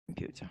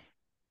computer.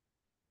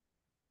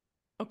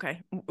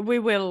 Okay, we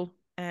will.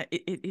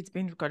 It's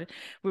been recorded.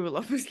 We will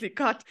obviously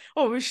cut.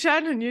 Oh, with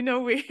Shannon,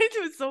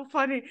 it was so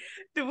funny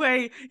the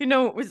way,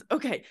 it was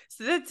okay.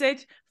 So that's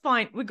it.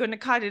 Fine, we're gonna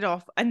cut it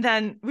off, and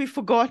then we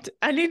forgot,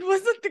 and it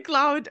wasn't the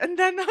cloud. And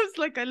then I was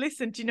like, I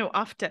listened,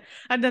 after,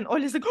 and then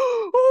Ollie's like,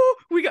 oh,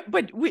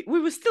 but we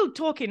were still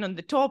talking on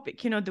the topic.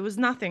 There was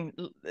nothing.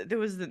 There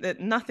was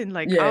nothing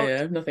like out.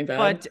 Yeah, nothing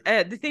bad.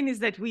 But the thing is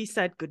that we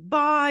said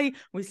goodbye.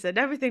 We said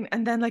everything,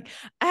 and then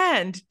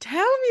and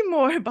tell me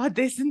more about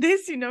this and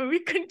this. We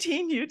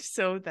continued.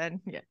 So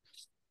then,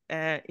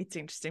 it's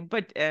interesting,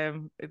 but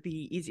it'd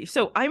be easy.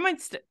 So I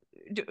might.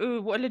 Do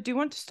you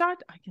want to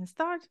start? I can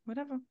start.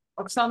 Whatever.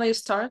 Oksana, you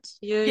start.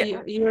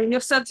 You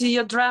said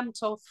you dreamt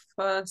of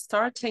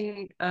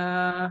starting.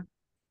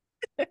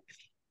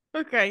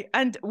 Okay,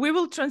 and we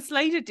will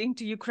translate it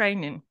into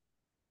Ukrainian.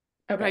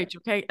 Okay. Right.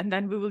 Okay, and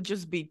then we will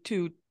just be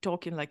two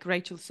talking like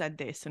Rachel said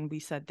this and we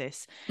said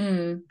this.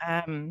 Okay,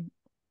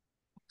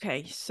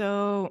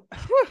 so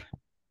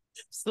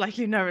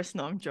slightly nervous.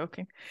 No, I'm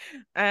joking.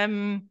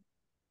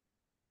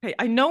 Okay,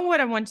 I know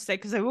what I want to say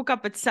because I woke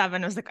up at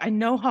 7. I was like, I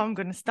know how I'm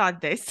going to start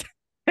this.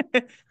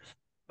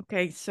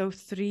 Okay, so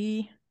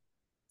 3,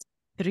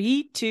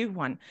 2,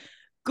 1.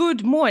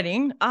 Good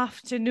morning,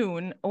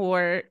 afternoon,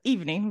 or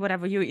evening,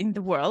 whatever you're in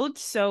the world.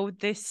 So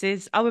this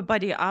is Our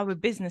Body, Our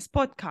Business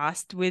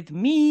podcast with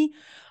me,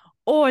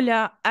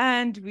 Ola,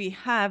 and we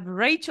have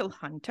Rachel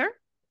Hunter,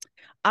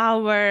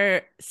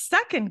 our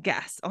second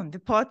guest on the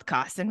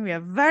podcast, and we are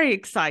very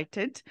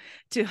excited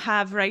to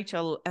have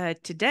Rachel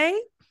today.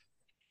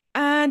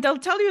 And I'll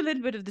tell you a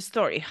little bit of the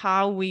story,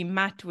 how we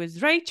met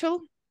with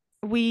Rachel.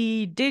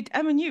 We did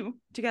MNU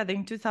together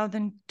in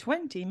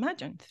 2020,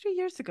 imagine, 3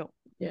 years ago.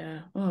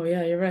 Yeah. Oh,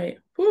 yeah, you're right.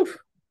 Whew.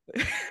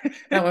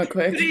 That went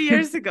quick. 3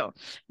 years ago.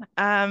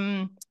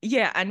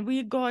 Yeah, and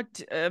we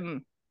got a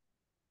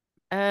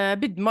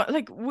bit more,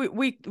 like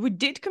we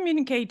did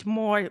communicate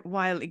more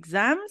while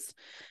exams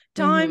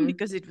time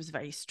because it was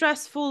very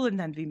stressful, and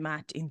then we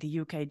met in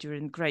the UK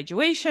during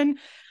graduation.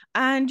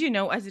 And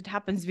as it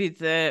happens with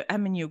the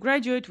MNU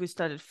graduate, we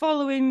started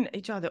following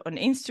each other on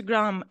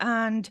Instagram.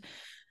 And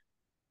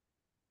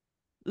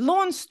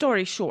long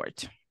story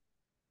short,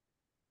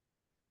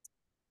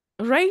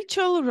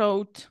 Rachel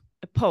wrote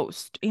a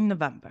post in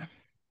November,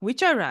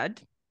 which I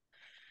read.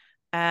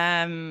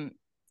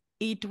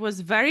 It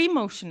was very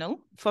emotional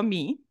for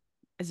me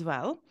as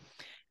well.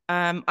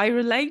 I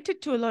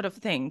related to a lot of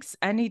things,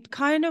 and it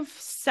kind of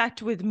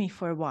sat with me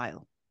for a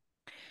while,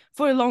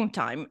 for a long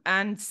time.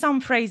 And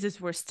some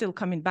phrases were still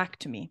coming back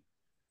to me.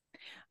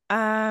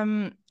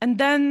 And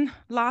then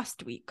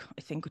last week,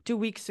 I think 2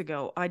 weeks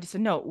ago, I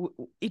decided, no,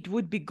 it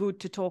would be good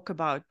to talk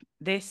about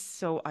this.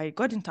 So I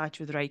got in touch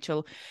with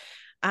Rachel.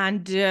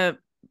 And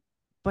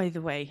by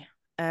the way,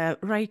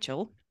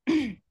 Rachel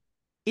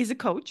is a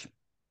coach,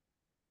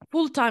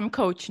 full-time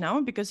coach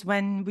now, because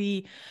when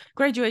we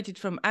graduated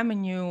from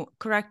MNU,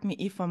 correct me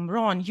if I'm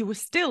wrong, you were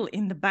still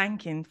in the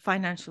banking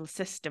financial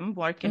system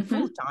working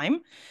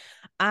full-time.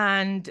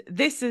 And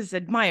this is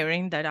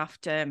admiring that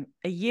after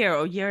a year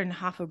or year and a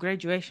half of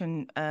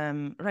graduation,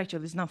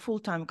 Rachel is now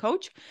full-time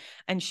coach,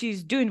 and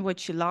she's doing what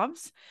she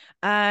loves.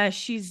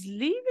 She's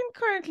living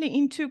currently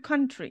in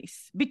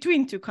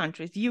between two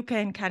countries, UK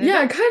and Canada.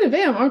 Yeah, I kind of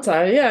am, aren't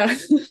I? Yeah.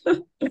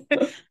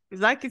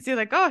 Because I could see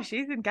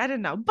she's in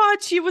Canada now,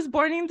 but she was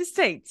born in the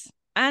States.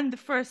 And the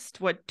first,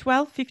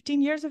 12,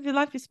 15 years of your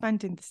life you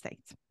spent in the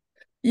States.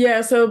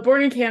 Yeah, so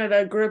born in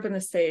Canada, grew up in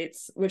the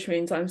States, which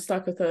means I'm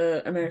stuck with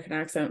an American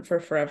accent for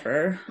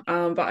forever.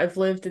 But I've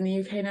lived in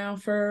the UK now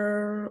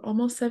for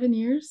almost 7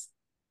 years.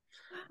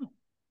 Wow.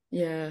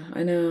 Yeah,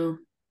 I know.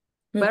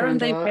 Where are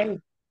they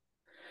based?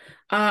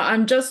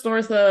 I'm just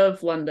north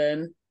of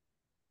London.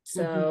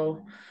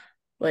 So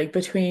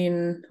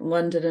between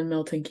London and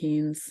Milton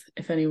Keynes,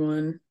 if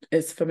anyone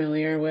is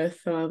familiar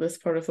with this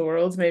part of the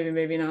world,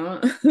 maybe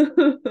not.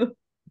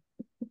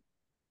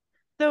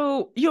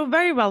 So you're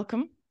very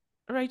welcome,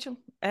 Rachel.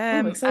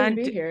 I'm excited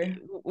to be here.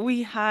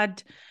 We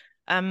had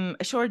a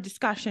short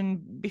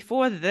discussion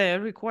before the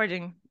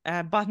recording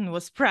button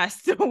was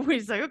pressed. So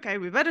we say, okay,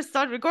 we better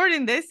start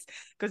recording this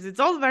because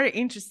it's all very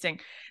interesting.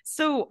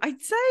 So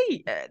I'd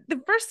say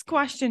the first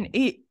question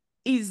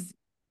is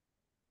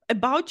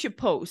about your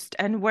post,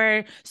 and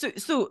where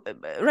so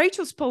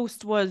Rachel's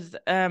post was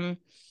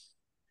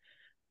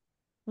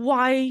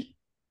why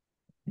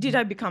did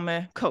I become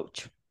a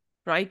coach,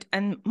 right?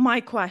 And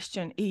my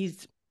question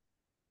is,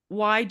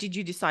 why did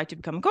you decide to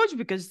become a coach?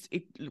 Because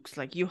it looks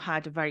like you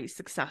had a very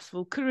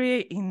successful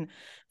career in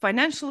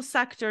financial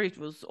sector. It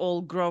was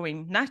all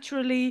growing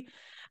naturally.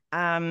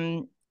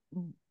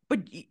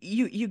 But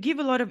you give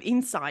a lot of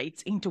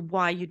insights into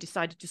why you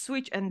decided to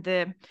switch. And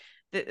the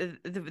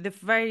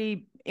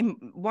very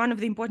one of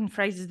the important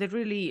phrases that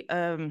really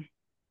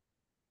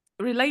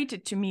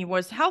related to me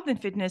was health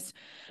and fitness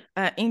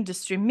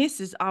industry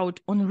misses out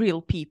on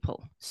real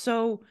people.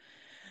 So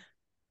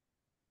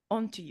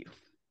on to you.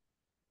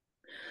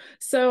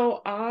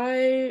 So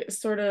I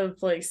sort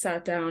of like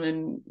sat down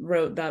and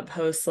wrote that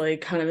post like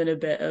kind of in a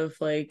bit of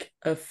like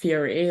a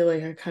fury.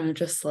 Like I kind of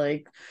just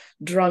like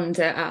drummed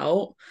it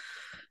out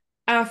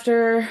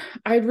after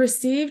I'd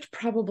received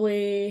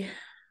probably,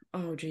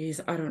 oh geez,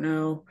 I don't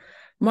know,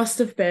 must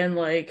have been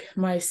like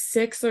my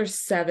sixth or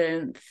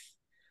seventh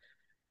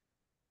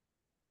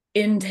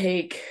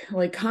intake,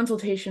 like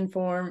consultation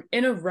form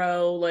in a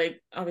row,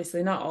 like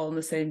obviously not all in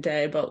the same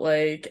day, but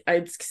like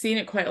I'd seen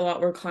it quite a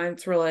lot where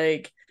clients were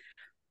like,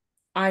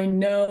 I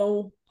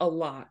know a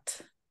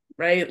lot,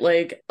 right?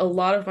 Like a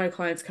lot of my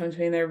clients come to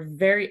me and they're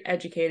very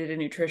educated in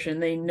nutrition.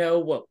 They know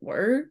what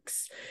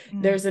works.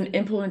 Mm. There's an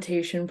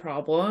implementation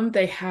problem.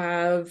 They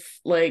have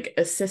like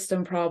a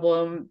system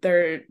problem.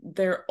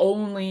 They're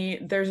only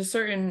there's a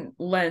certain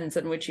lens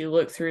in which you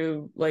look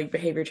through like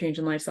behavior change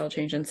and lifestyle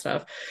change and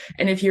stuff.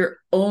 And if you're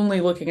only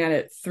looking at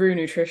it through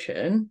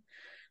nutrition,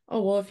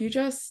 oh well, if you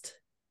just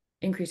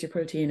increase your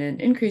protein and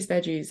increase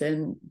veggies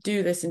and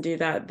do this and do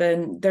that,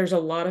 then there's a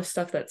lot of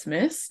stuff that's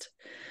missed.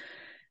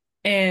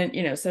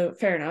 And, so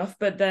fair enough.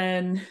 But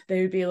then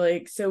they would be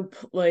like, so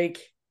like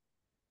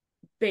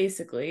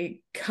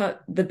basically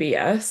cut the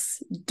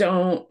BS.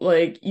 Don't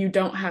like, you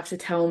don't have to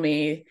tell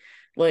me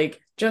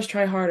like, just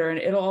try harder and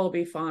it'll all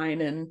be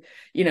fine. And,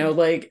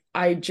 like,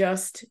 I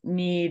just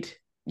need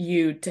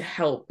you to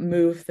help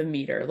move the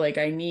meter. Like,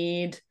 I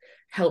need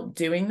help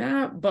doing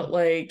that. But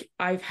like,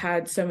 I've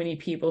had so many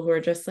people who are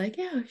just like,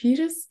 yeah, if you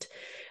just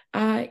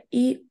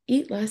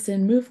eat less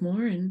and move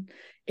more and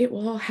it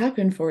will all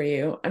happen for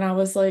you. And I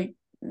was like,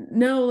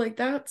 no, like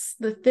that's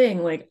the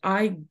thing. Like,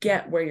 I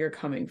get where you're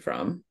coming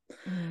from.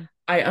 Mm.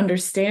 I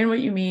understand what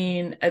you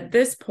mean. At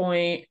this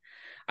point,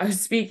 I was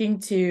speaking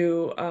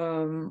to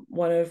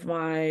one of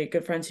my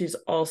good friends who's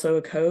also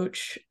a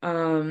coach,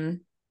 Bon,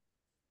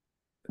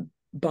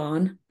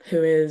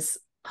 who is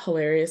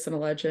hilarious and a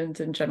legend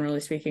and generally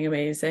speaking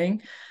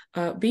amazing.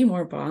 Be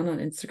more Bon on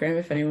Instagram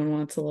if anyone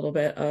wants a little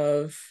bit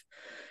of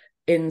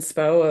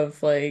inspo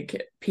of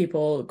like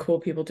cool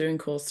people doing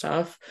cool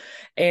stuff.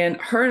 And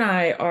her and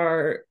I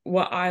are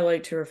what I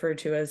like to refer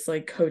to as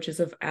like coaches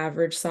of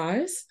average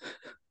size.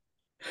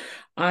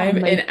 Oh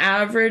I'm my. an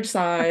average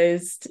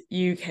sized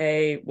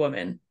UK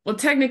woman. Well,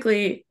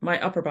 technically,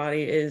 my upper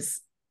body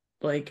is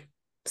like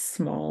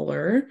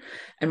smaller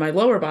and my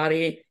lower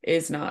body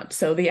is not.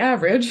 So the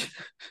average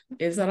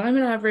is that I'm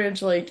an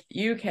average like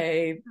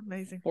UK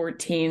Amazing.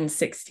 14,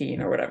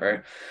 16 or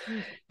whatever.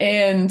 Mm.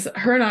 And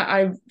her and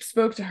I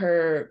spoke to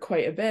her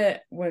quite a bit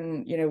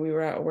when, we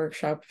were at a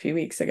workshop a few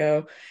weeks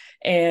ago.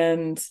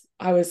 And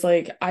I was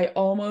like, I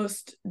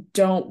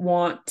don't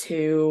want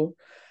to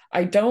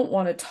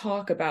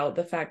talk about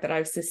the fact that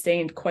I've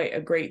sustained quite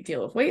a great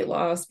deal of weight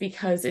loss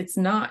because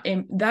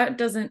that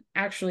doesn't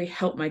actually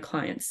help my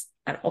clients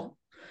at all.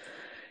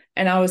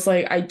 And I was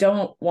like, I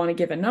don't want to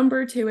give a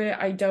number to it.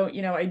 I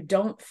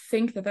don't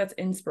think that that's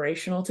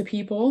inspirational to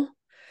people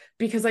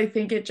because I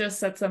think it just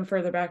sets them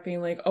further back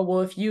being like, oh,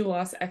 well, if you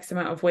lost X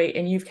amount of weight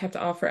and you've kept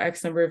it off for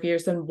X number of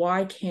years, then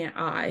why can't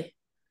I?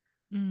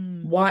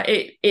 Mm. Why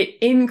it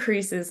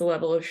increases the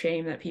level of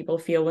shame that people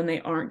feel when they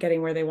aren't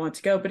getting where they want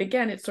to go. But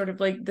again, it's sort of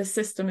like the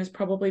system is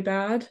probably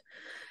bad.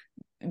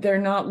 They're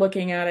not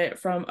looking at it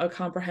from a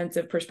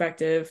comprehensive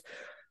perspective,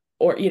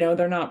 or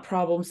they're not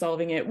problem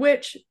solving it,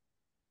 which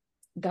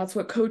that's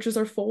what coaches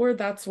are for.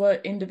 That's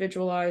what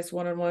individualized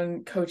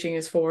one-on-one coaching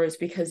is for, is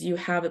because you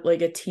have it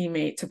like a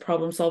teammate to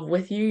problem solve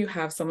with you. You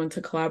have someone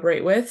to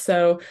collaborate with.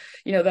 So,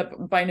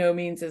 that by no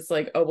means is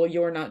like, oh, well,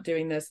 you're not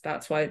doing this,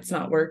 that's why it's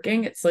not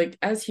working. It's like,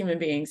 as human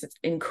beings, it's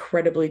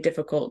incredibly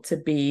difficult to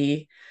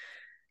be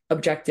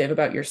objective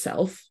about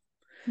yourself,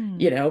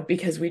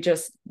 because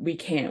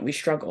we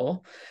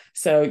struggle.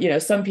 So,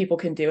 some people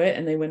can do it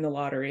and they win the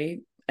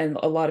lottery and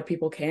a lot of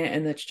people can't,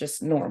 and that's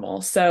just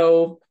normal.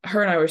 So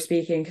her and I were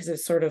speaking because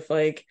it's sort of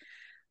like,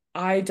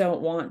 I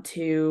don't want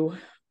to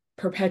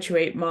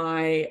perpetuate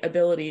my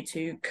ability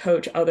to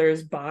coach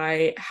others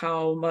by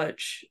how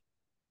much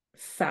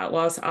fat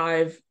loss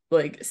I've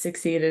like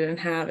succeeded in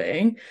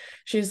having.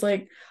 She's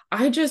like,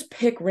 I just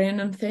pick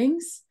random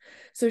things.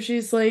 So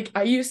she's like,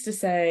 I used to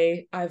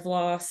say I've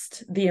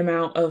lost the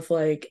amount of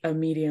like a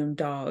medium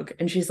dog.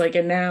 And she's like,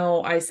 and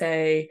now I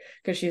say,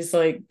 because she's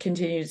like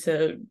continued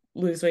to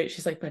lose weight,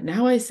 she's like, but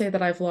now I say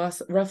that I've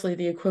lost roughly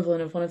the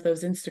equivalent of one of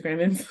those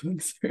Instagram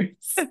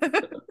influencers.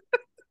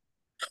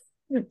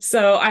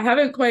 So I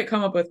haven't quite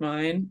come up with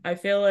mine. I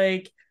feel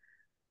like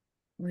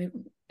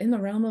in the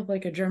realm of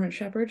like a German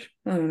Shepherd.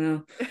 I don't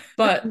know.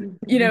 But,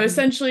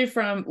 essentially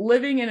from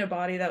living in a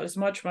body that was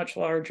much, much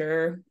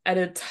larger at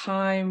a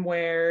time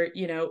where,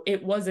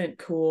 it wasn't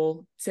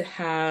cool to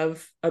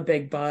have a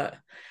big butt.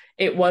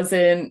 It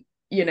wasn't,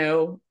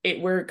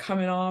 we're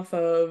coming off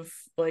of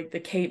like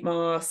the Kate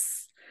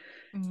Moss,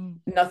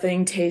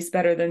 nothing tastes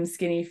better than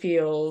skinny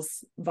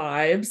feels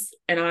vibes.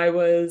 And I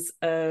was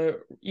a,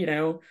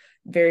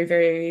 very,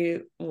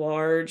 very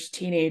large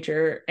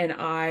teenager. And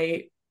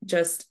I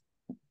just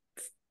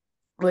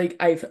like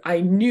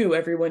I knew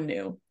everyone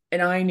knew,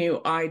 and I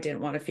knew I didn't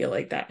want to feel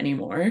like that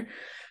anymore.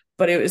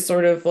 But it was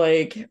sort of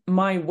like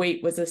my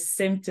weight was a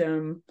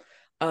symptom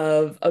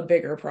of a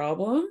bigger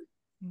problem,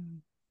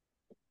 Mm.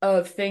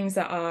 of things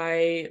that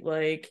I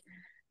like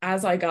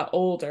as I got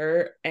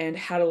older and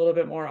had a little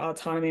bit more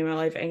autonomy in my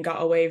life and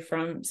got away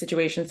from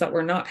situations that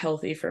were not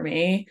healthy for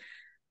me.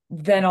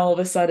 Then all of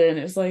a sudden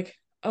it was like,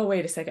 oh,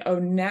 wait a second. Oh,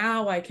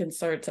 now I can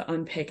start to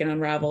unpick and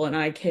unravel, and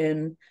I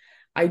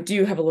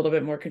do have a little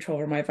bit more control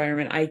over my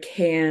environment. I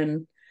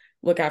can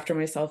look after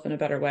myself in a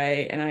better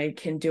way, and I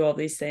can do all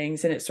these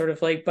things. And it's sort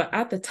of like, but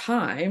at the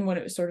time when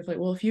it was sort of like,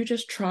 well, if you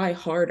just try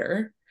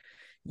harder,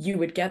 you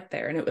would get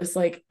there. And it was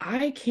like,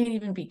 I can't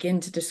even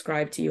begin to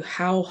describe to you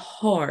how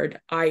hard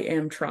I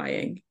am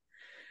trying.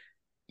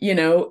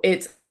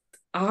 It's,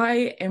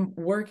 I am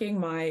working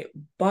my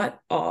butt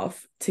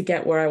off to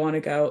get where I want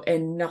to go,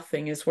 and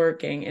nothing is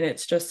working. And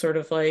it's just sort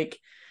of like,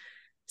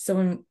 so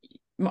when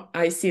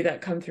I see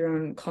that come through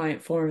on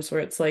client forums where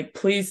it's like,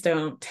 please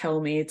don't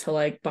tell me to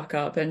like buck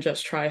up and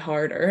just try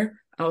harder.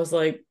 I was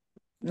like,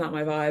 not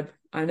my vibe.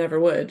 I never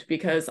would,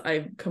 because I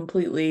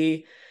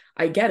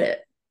get it.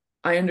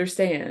 I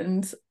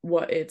understand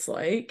what it's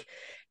like.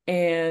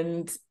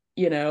 And,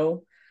 you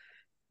know,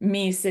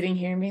 me sitting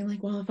here and being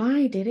like, well, if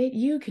I did it,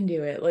 you can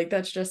do it. Like,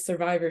 that's just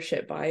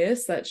survivorship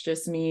bias. That's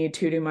just me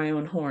tooting my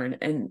own horn,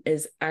 and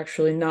is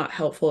actually not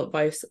helpful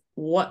advice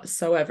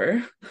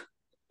whatsoever.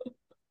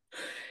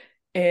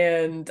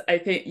 And I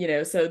think,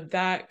 so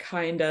that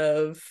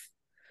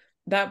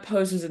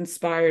post was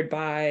inspired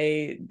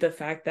by the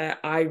fact that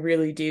I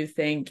really do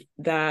think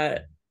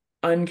that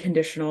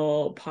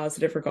unconditional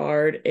positive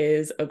regard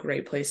is a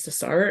great place to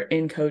start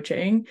in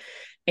coaching.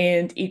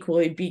 And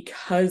equally,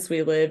 because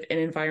we live in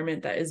an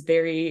environment that is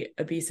very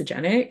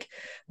obesogenic,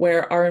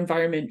 where our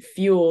environment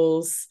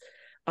fuels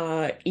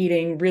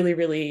eating really,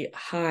 really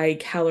high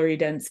calorie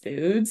dense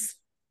foods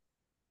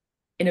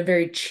in a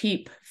very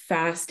cheap,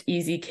 fast,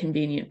 easy,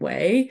 convenient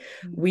way.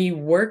 We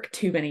work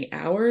too many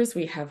hours.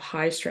 We have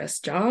high stress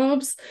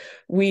jobs.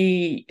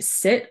 We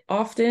sit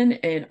often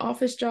in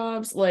office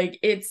jobs. Like,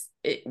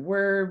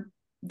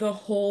 the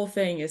whole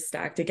thing is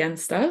stacked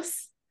against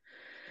us.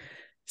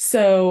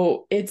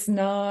 So it's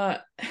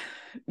not,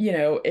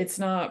 it's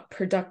not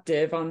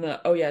productive on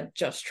the, oh yeah,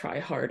 just try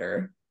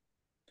harder.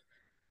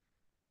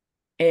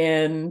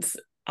 And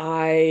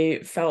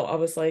I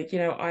was like,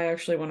 I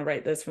actually want to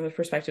write this from the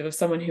perspective of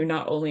someone who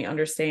not only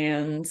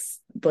understands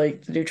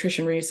like the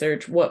nutrition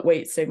research, what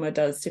weight stigma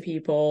does to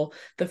people,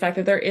 the fact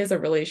that there is a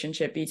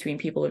relationship between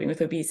people living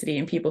with obesity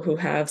and people who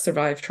have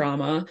survived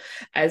trauma,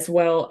 as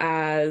well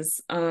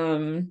as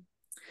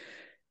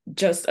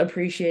just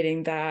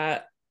appreciating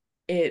that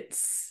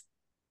it's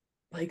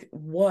like,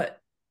 what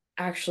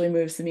actually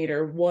moves the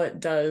meter? What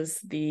does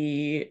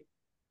the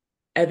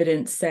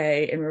evidence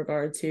say in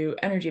regard to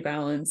energy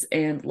balance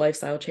and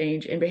lifestyle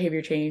change and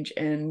behavior change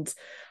and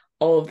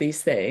all of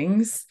these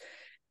things?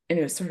 And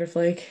it was sort of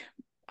like,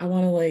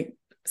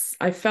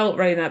 I felt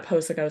writing that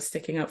post like I was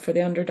sticking up for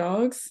the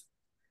underdogs,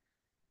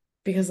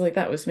 because like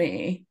that was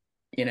me,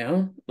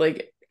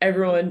 like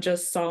everyone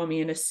just saw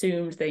me and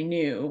assumed they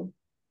knew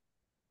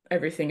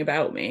everything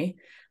about me.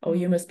 Oh,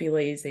 you must be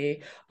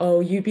lazy. Oh,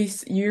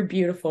 you're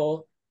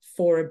beautiful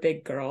for a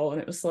big girl.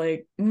 And it was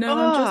like, no,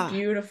 I'm just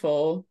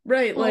beautiful.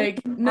 Right.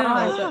 Like,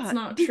 no, that's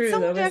not Did true though,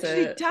 someone is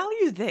actually it? tell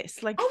you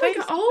this? Like, Oh my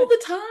God, face all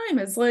the time.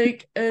 As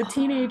like a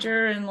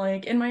teenager and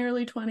like in my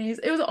early 20s.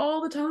 It was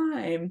all the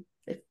time.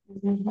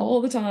 All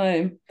the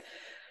time.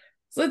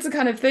 So it's the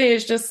kind of thing,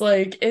 it's just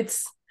like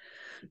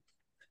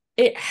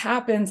it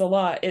happens a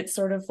lot. It's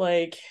sort of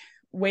like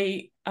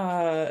weight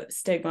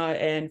stigma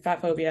and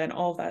fat phobia and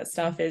all of that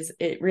stuff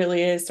it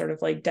really is sort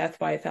of like death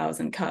by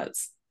 1,000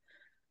 cuts.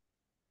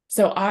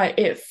 So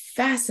it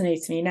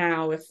fascinates me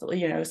now with,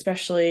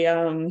 especially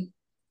in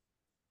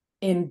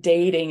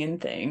dating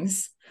and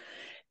things.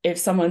 If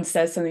someone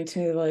says something to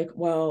me like,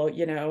 well,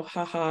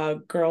 haha,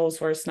 girls'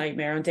 worst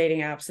nightmare on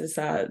dating apps is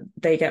that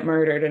they get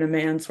murdered, and a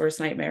man's worst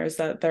nightmare is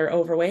that they're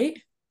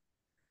overweight.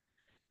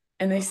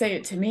 And they say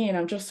it to me, and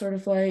I'm just sort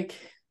of like,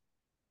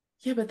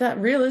 yeah, but that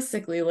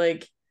realistically,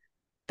 like,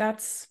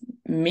 that's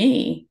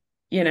me,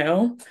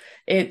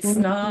 it's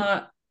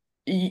not,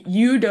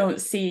 you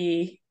don't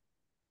see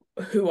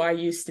who I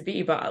used to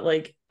be, but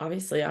like,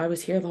 obviously I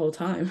was here the whole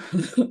time.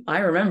 I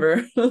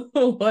remember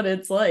what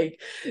it's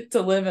like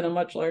to live in a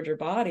much larger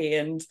body.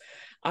 And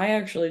I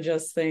actually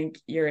just think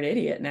you're an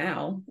idiot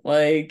now.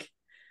 Like,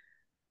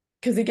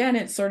 because again,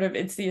 it's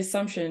the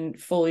assumption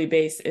fully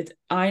based.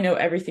 I know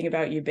everything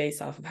about you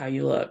based off of how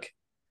you look.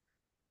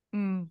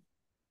 Mm.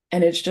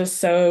 And it's just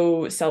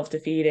so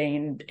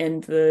self-defeating.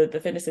 And the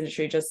fitness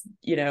industry just,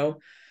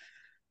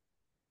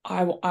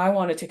 I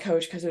wanted to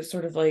coach because it's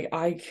sort of like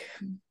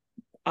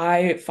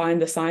I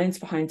find the science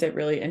behind it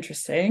really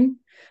interesting,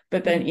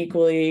 but then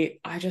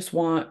equally I just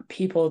want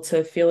people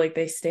to feel like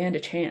they stand a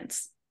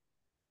chance.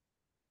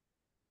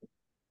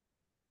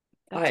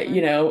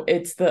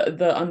 It's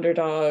the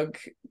underdog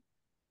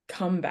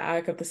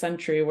comeback of the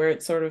century, where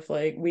it's sort of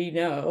like, we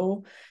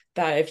know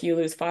that if you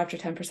lose 5 to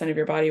 10% of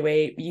your body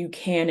weight, you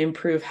can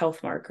improve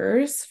health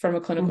markers from a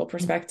clinical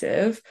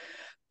perspective.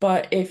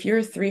 But if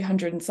you're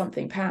 300 and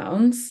something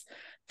pounds,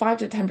 5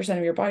 to 10%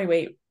 of your body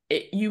weight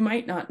you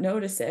might not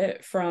notice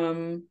it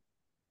from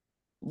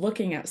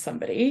looking at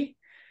somebody.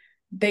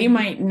 They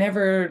might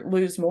never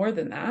lose more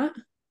than that.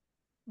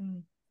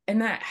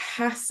 And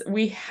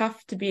we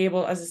have to be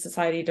able as a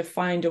society to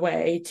find a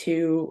way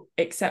to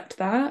accept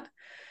that.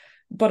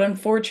 But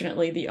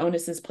unfortunately, the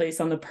onus is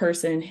placed on the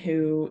person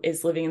who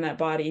is living in that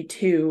body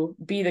to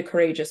be the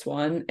courageous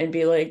one and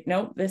be like,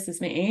 nope, this is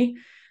me.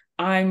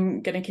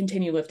 I'm going to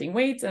continue lifting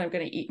weights, and I'm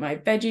going to eat my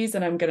veggies,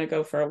 and I'm going to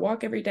go for a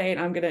walk every day. And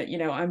I'm going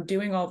to, I'm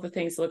doing all the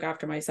things to look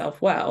after myself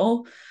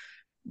well,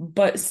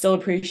 but still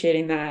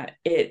appreciating that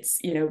it's,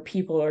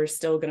 people are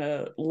still going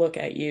to look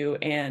at you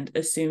and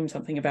assume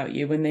something about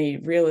you when they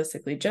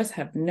realistically just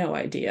have no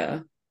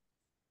idea.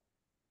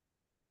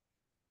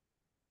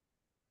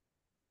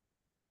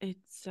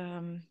 It's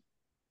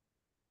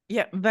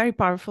yeah, very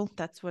powerful.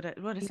 That's what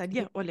I said.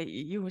 Yeah, Ole,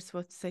 you were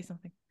supposed to say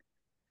something.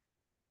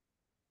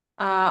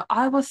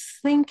 I was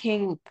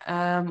thinking,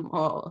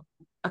 a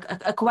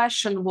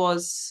question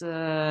was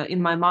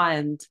in my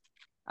mind,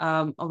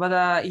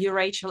 whether you,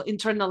 Rachel,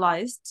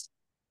 internalized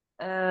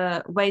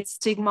weight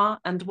stigma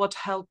and what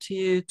helped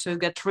you to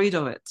get rid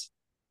of it.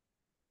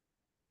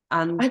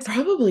 And I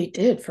probably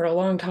did for a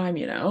long time,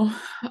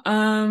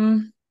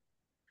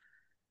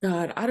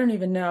 God, I don't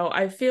even know.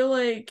 I feel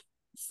like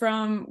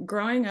from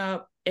growing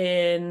up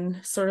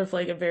in sort of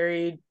like a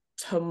very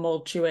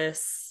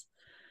tumultuous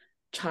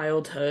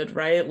childhood,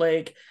 right?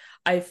 Like,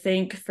 I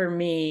think for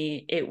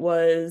me, it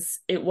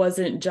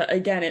wasn't just,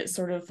 again, it's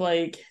sort of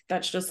like,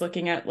 that's just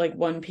looking at like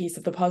one piece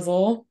of the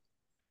puzzle,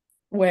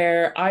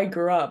 where I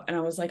grew up and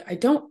I was like, I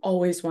don't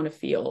always want to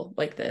feel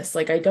like this.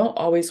 Like, I don't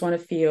always want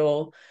to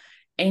feel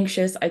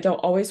anxious. I don't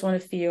always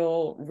want to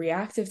feel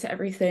reactive to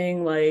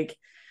everything. Like,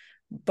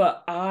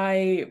 but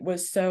I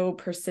was so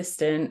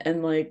persistent,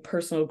 and like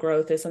personal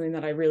growth is something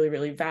that I really,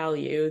 really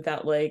value,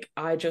 that like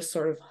I just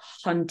sort of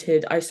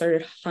I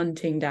started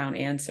hunting down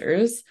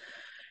answers.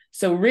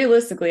 So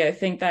realistically, I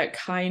think that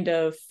kind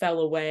of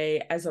fell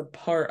away as a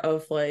part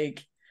of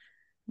like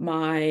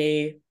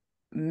my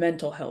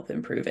mental health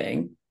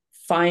improving,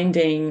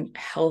 finding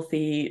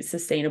healthy,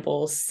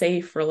 sustainable,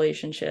 safe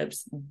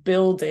relationships,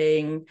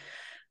 building,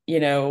 you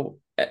know,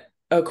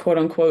 a quote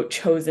unquote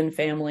chosen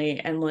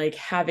family, and like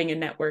having a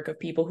network of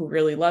people who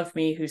really love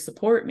me, who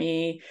support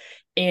me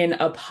in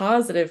a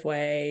positive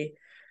way,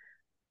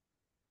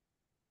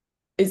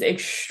 is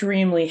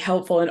extremely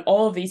helpful. And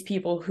all of these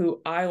people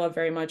who I love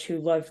very much, who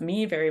love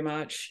me very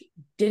much,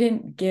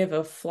 didn't give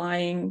a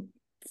flying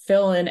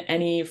fill in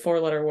any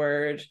 4-letter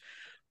word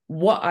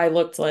what I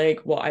looked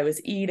like, what I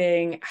was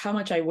eating, how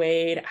much I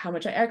weighed, how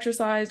much I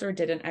exercised or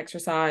didn't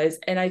exercise.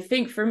 And I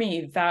think for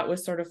me, that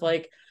was sort of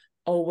like,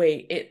 oh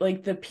wait, it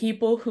like the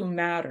people who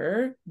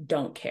matter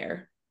don't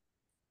care.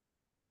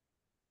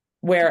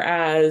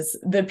 Whereas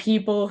the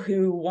people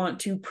who want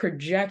to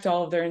project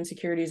all of their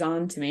insecurities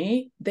onto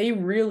me, they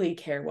really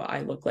care what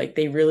I look like.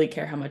 They really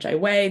care how much I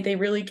weigh. They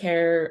really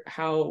care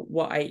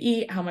what I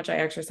eat, how much I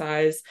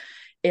exercise.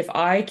 If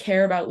I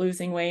care about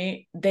losing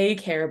weight, they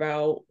care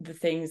about the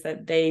things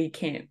that they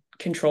can't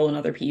control in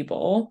other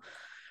people,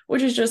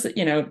 which is just,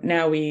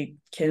 now we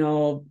can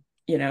all,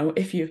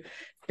 if you've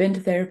been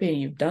to therapy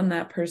and you've done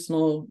that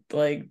personal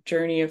like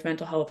journey of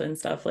mental health and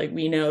stuff, like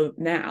we know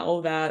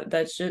now that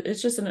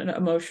it's just an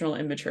emotional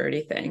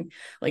immaturity thing.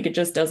 Like it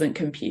just doesn't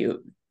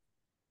compute.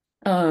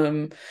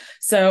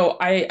 So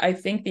I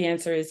think the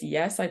answer is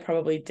yes, I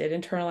probably did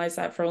internalize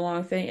that for a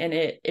long thing, and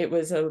it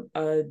was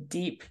a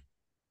deep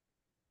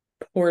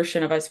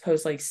portion of, I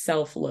suppose, like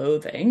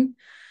self-loathing.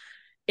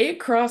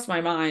 It crossed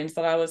my mind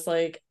that I was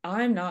like,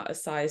 I'm not a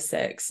size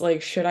 6.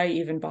 Like, should I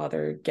even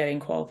bother getting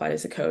qualified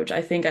as a coach?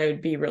 I think I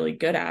would be really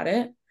good at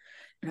it.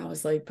 And I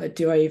was like, but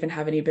do I even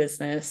have any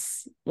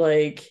business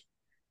like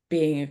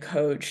being a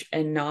coach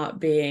and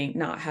not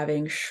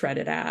having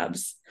shredded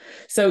abs?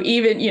 So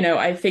even,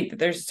 I think that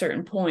there's a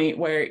certain point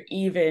where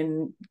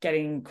even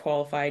getting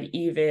qualified,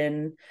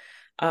 even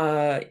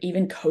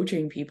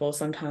coaching people,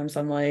 sometimes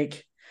I'm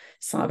like,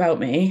 it's not about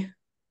me.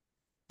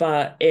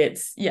 But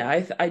it's,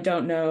 yeah, I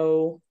don't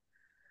know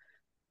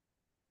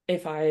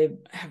if I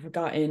have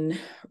gotten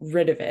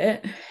rid of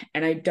it.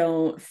 And I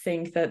don't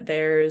think that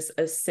there's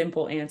a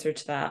simple answer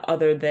to that,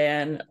 other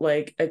than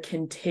like a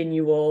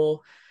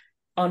continual,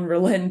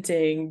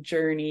 unrelenting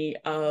journey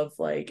of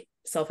like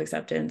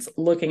self-acceptance,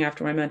 looking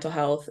after my mental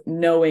health,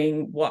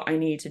 knowing what I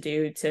need to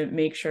do to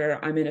make sure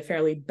I'm in a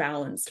fairly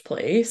balanced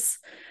place.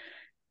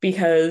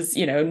 Because,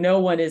 no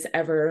one is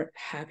ever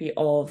happy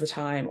all of the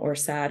time or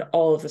sad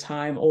all of the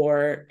time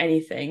or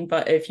anything.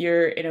 But if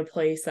you're in a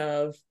place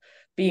of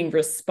being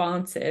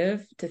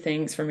responsive to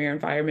things from your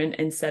environment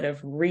instead of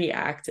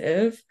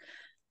reactive,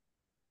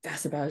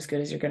 that's about as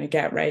good as you're going to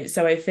get, right?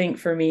 So I think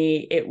for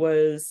me,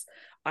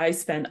 I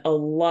spent a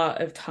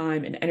lot of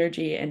time and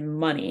energy and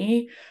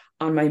money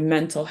on my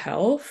mental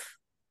health.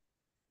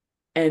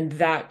 And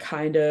that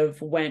kind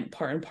of went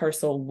part and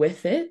parcel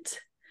with it.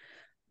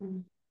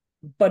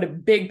 But a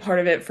big part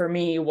of it for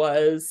me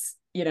was,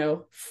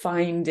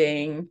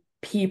 finding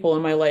people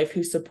in my life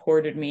who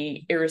supported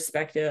me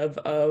irrespective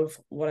of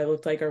what I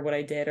looked like or what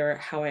I did or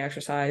how I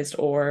exercised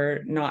or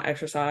not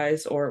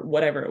exercised or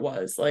whatever it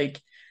was.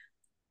 Like,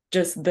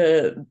 just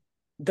the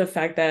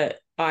fact that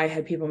I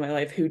had people in my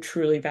life who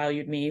truly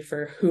valued me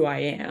for who I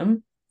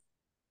am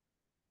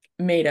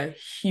made a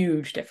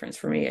huge difference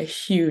for me, a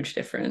huge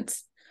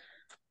difference.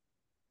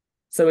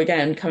 So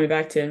again, coming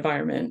back to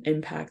environment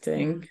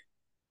impacting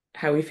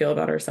how we feel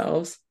about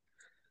ourselves.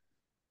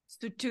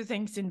 So two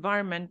things,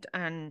 environment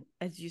and,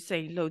 as you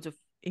say, loads of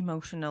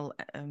emotional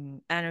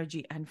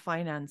energy and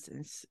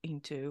finances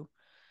into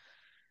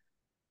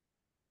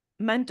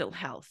mental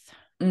health.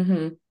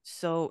 Mm-hmm.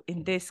 So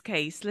in this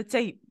case, let's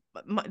say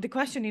the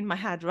question in my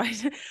head,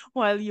 right,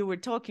 while you were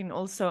talking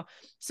also,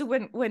 so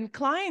when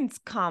clients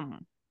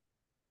come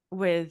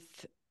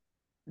with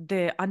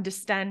the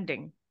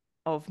understanding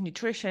of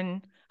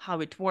nutrition, how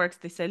it works,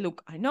 they say,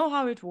 look, I know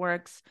how it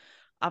works,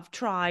 I've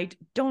tried,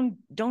 don't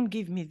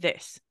give me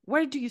this.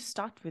 Where do you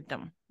start with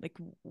them? Like,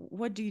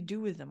 what do you do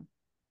with them?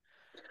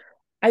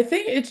 I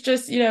think it's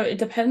just,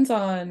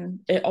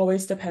 it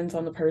always depends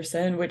on the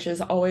person, which is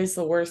always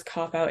the worst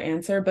cop-out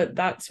answer, but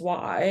that's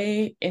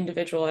why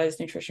individualized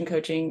nutrition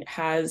coaching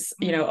has,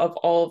 of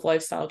all of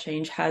lifestyle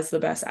change, has the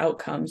best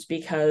outcomes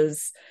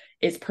because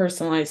it's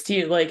personalized to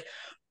you. Like,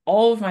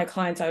 all of my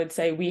clients, I would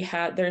say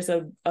there's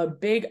a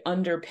big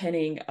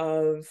underpinning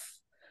of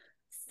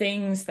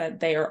things that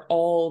they are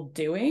all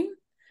doing,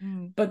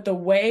 but the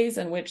ways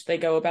in which they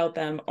go about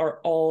them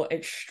are all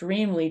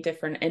extremely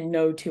different and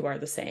no two are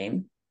the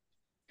same.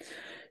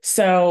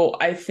 So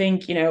I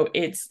think,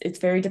 it's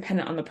very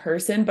dependent on the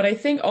person, but I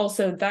think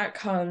also that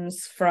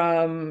comes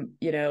from,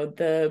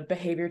 the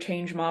behavior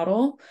change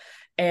model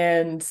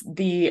and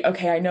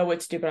okay, I know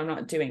what to do, but I'm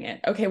not doing it.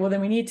 Okay, well, then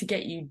we need to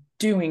get you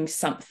doing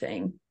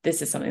something.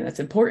 This is something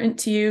that's important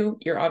to you.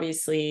 You're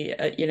obviously,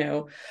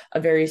 a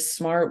very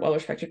smart,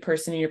 well-respected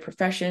person in your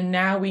profession.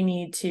 Now we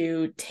need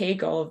to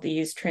take all of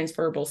these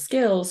transferable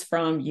skills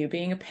from you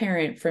being a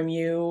parent, from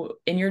you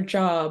in your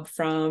job,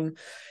 from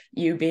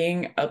you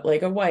being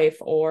like a wife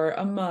or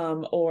a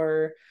mom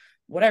or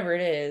whatever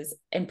it is,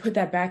 and put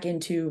that back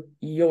into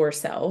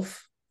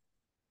yourself,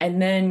 and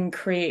then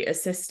create a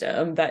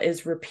system that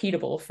is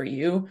repeatable for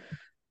you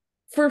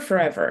for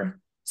forever.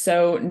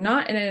 So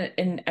not in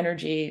an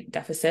energy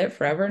deficit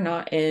forever,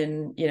 not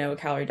in, a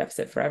calorie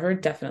deficit forever,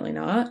 definitely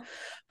not.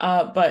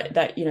 But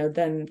that,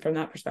 then from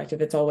that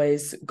perspective, it's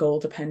always goal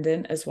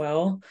dependent as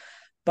well.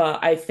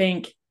 But I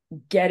think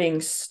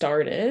getting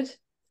started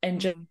and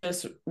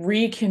just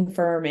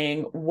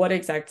reconfirming what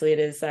exactly it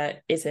is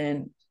that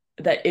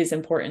is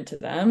important to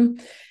them.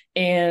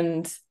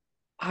 And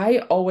I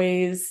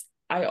always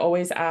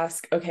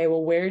ask, okay,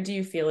 well, where do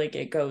you feel like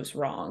it goes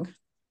wrong?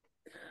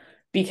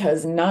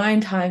 Because 9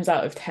 times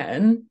out of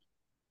 10,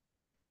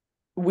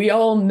 we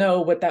all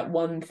know what that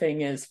one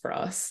thing is for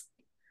us.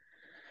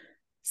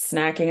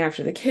 Snacking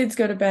after the kids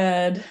go to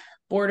bed,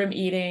 boredom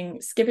eating,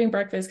 skipping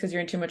breakfast because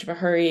you're in too much of a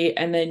hurry,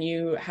 and then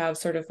you have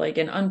sort of like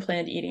an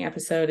unplanned eating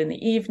episode in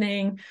the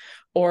evening,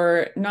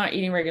 or not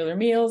eating regular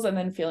meals and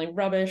then feeling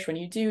rubbish when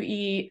you do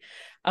eat.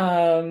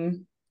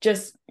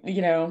 Just,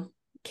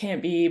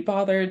 can't be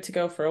bothered to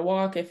go for a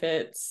walk if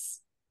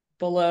it's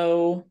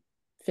below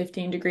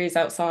 15 degrees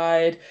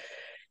outside.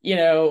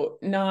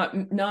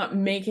 Not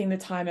making the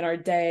time in our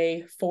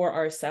day for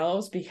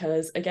ourselves,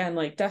 because again,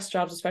 like desk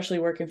jobs, especially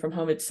working from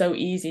home, it's so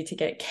easy to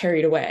get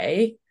carried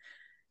away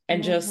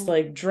and just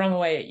like drum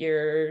away at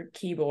your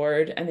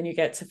keyboard, and then you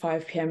get to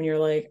 5 p.m. and you're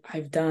like,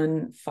 I've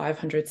done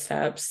 500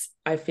 steps,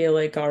 I feel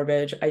like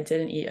garbage, I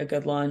didn't eat a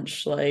good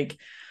lunch. Like,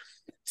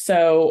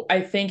 so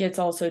I think it's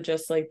also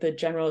just like the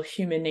general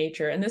human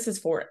nature, and this is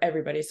for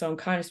everybody, so I'm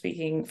kind of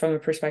speaking from the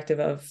perspective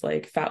of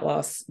like fat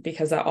loss,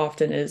 because that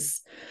often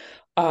is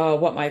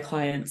what my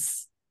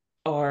clients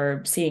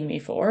are seeing me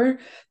for,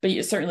 but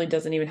it certainly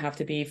doesn't even have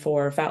to be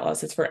for fat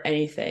loss. It's for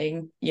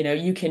anything.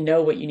 You can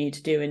know what you need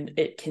to do, and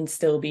it can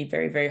still be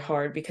very, very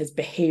hard, because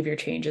behavior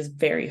change is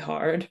very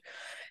hard.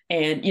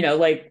 And,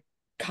 like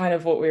kind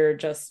of what we were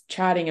just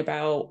chatting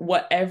about,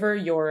 whatever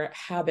your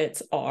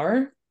habits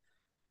are,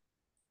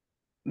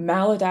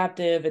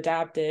 maladaptive,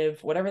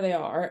 adaptive, whatever they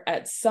are,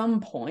 at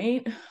some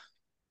point,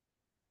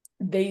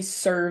 they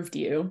served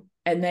you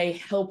and they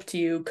helped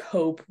you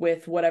cope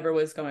with whatever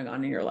was going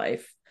on in your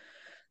life.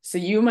 So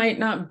you might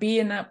not be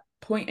in that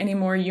point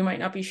anymore. You might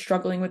not be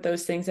struggling with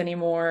those things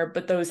anymore,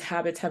 but those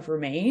habits have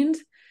remained.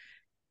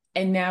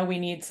 And now we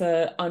need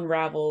to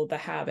unravel the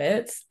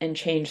habits and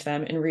change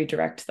them and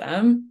redirect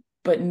them.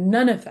 But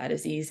none of that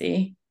is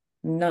easy.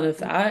 None of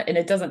that. And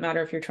it doesn't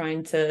matter if you're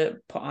trying to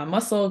put on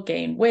muscle,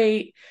 gain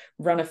weight,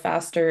 run a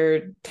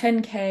faster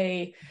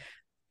 10K,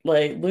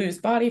 like lose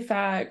body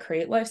fat,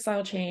 create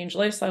lifestyle change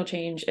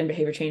and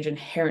behavior change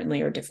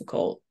inherently are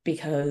difficult,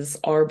 because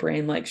our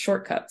brain likes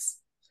shortcuts.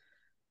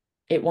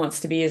 It wants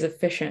to be as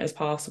efficient as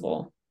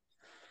possible.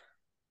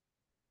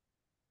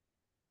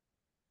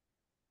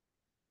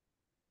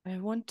 I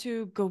want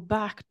to go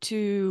back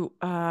to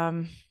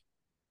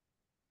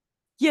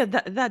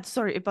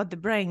sorry about the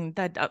brain,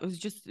 that I was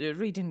just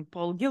reading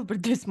Paul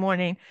Gilbert this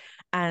morning,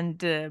 And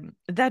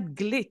that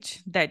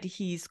glitch that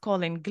he's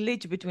calling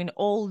glitch between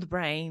old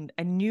brain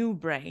and new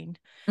brain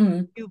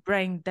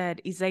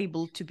that is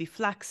able to be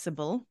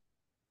flexible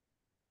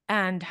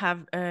and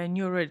have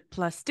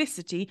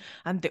neuroplasticity,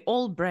 and the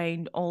old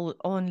brain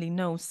only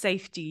knows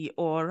safety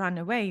or run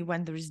away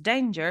when there is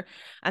danger,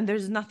 and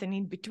there's nothing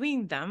in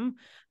between them.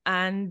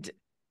 And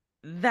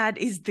that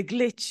is the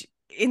glitch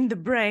in the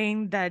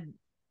brain that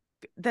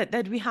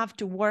we have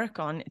to work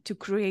on to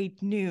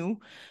create new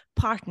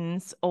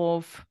patterns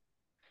of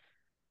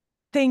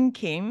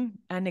thinking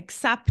and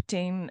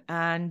accepting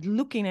and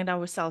looking at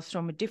ourselves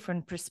from a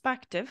different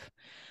perspective.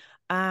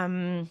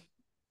 And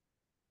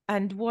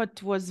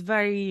what was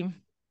very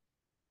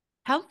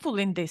helpful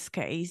in this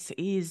case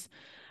is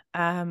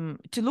to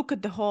look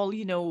at the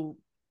whole,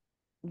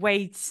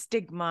 weight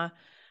stigma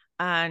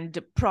and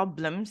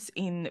problems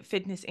in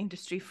fitness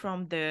industry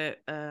from the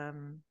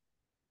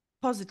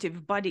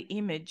positive body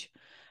image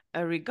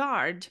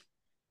regard.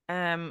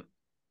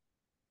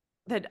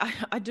 That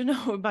I don't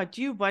know about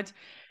you, but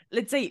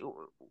let's say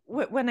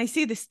when I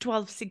see this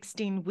 12,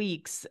 16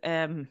 weeks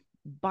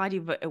body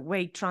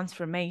weight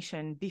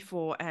transformation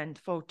before and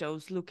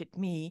photos, look at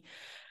me,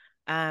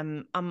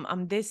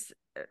 I'm this,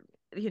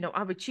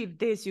 I've achieved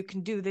this, you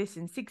can do this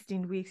in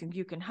 16 weeks and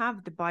you can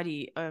have the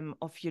body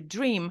of your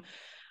dream.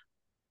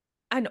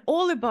 And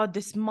all about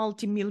this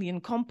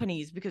multi-million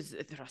companies, because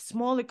there are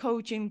smaller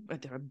coaching,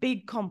 but there are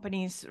big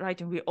companies,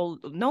 right? And we all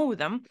know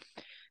them,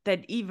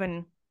 that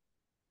even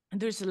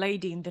there's a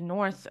lady in the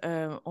north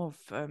of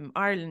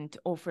Ireland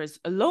offers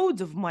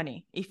loads of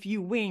money if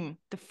you win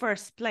the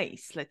first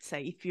place. Let's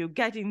say if you're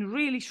getting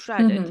really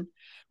shredded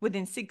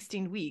within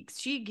 16 weeks,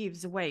 she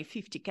gives away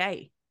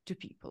 50K to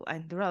people.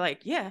 And they're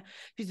like, yeah,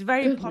 she's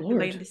very Good popular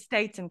Lord. in the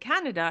States and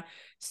Canada.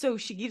 So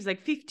she gives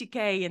like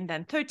 50K and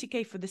then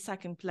 30K for the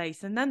second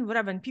place. And then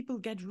whatever. And people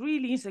get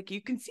really, it's like, you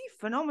can see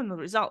phenomenal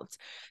results.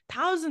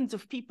 Thousands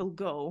of people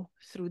go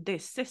through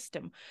this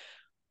system.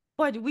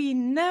 But we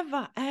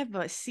never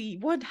ever see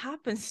what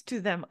happens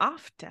to them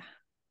after.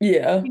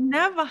 Yeah. We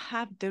never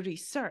have the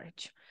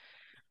research,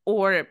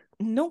 or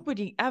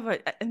nobody ever.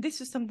 And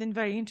this is something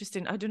very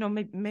interesting. I don't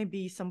know,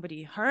 maybe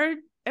somebody heard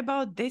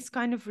about this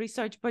kind of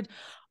research, but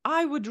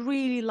I would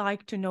really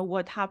like to know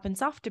what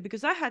happens after,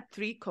 because I had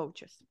 3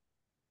 coaches.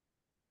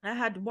 I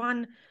had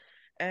one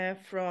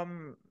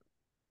from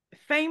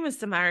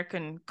famous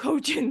American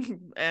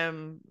coaching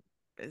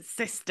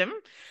system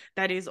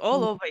that is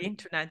all over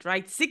internet,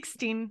 right?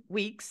 16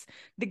 weeks.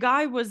 The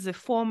guy was a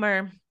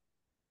former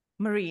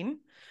Marine,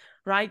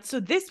 right?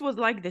 So this was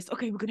like this.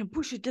 Okay, we're going to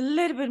push it a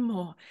little bit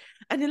more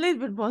and a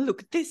little bit more.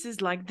 Look, this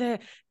is like the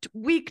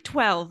week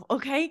 12.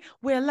 Okay,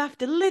 we're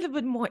left a little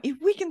bit more. If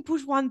we can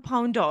push 1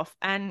 pound off,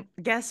 and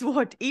guess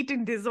what?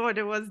 Eating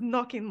disorder was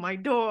knocking my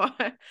door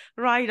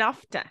right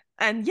after.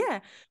 And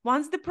yeah,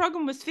 once the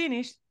program was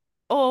finished,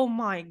 oh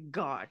my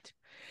God,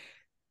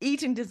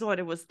 eating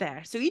disorder was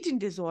there. So eating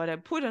disorder,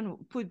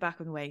 put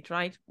back on weight,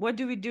 right? What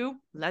do?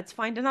 Let's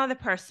find another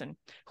person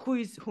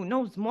who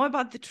knows more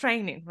about the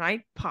training,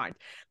 right? Part.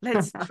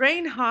 Let's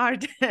train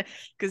hard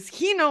because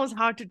he knows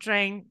how to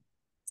train.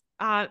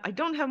 I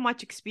don't have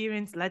much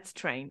experience. Let's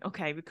train.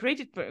 Okay, we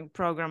created a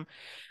program.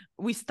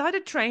 We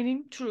started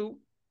training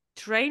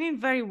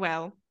very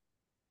well.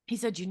 He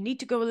said, you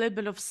need to go a little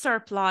bit of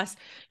surplus,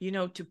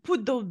 to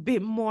put those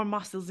bit more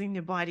muscles in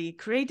your body.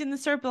 Creating the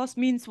surplus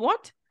means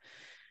what?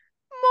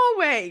 More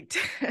weight.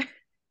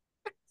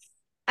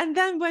 And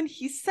then when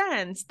he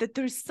sensed that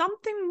there's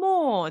something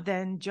more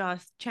than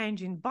just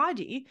changing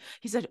body,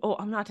 he said, oh,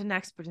 I'm not an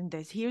expert in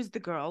this. Here's the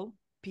girl,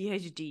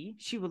 PhD.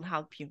 She will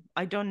help you.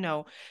 I don't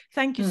know.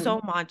 Thank you so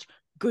much.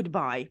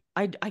 Goodbye.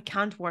 I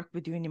can't work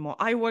with you anymore.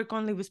 I work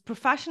only with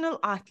professional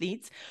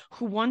athletes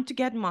who want to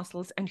get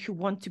muscles and who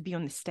want to be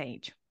on the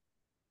stage.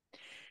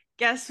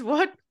 Guess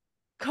what?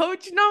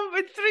 Coach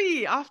number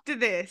 3 after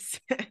this,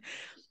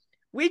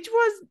 which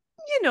was,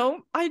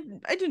 I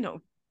don't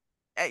know.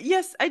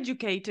 Yes,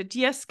 educated.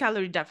 Yes,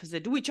 calorie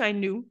deficit, which I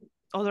knew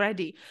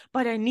already,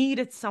 but I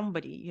needed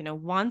somebody,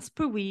 once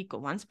per week or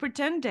once per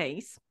 10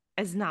 days,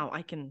 as now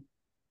I can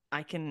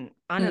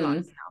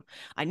analyze now.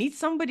 I need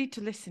somebody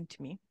to listen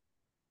to me.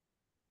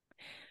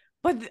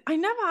 But I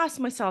never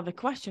asked myself the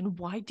question,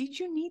 why did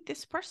you need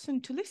this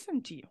person to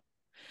listen to you?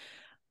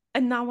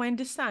 And now I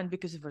understand,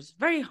 because it was a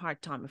very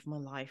hard time of my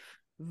life,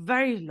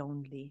 very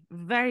lonely,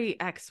 very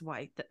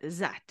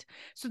XYZ.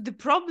 So the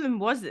problem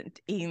wasn't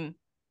in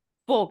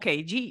 4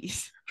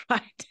 kgs,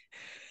 right?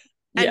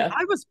 Yeah. And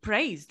I was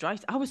praised,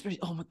 right? I was praised.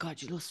 Oh my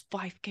God, you lost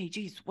 5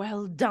 kgs.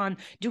 Well done.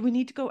 Do we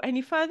need to go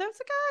any further? I was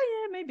like, oh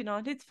yeah, maybe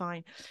not. It's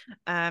fine.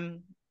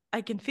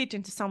 I can fit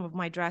into some of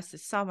my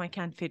dresses. Some I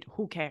can't fit.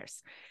 Who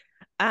cares?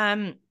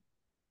 But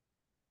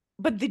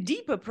the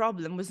deeper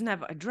problem was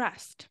never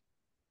addressed.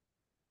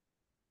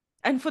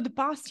 And for the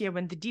past year,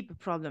 when the deeper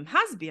problem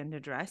has been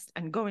addressed,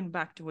 and going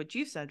back to what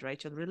you said,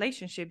 Rachel,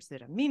 relationships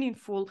that are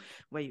meaningful,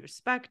 where you're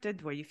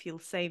respected, where you feel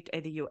safe,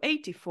 either you're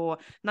 84,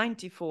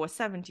 94,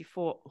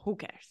 74, who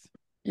cares?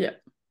 Yeah.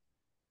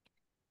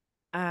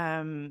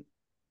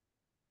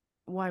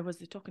 Why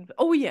was it talking about?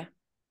 Oh, yeah.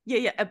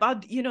 Yeah,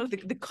 about,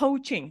 the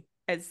coaching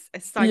as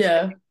such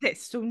Yeah. that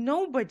exists. So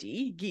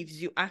nobody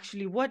gives you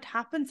actually what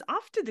happens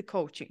after the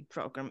coaching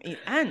program it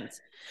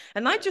ends.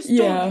 And I just told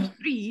you Yeah.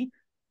 three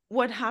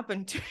what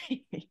happened to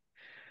me.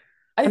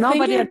 I And think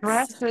nobody it's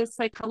addresses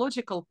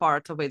psychological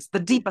part of it, the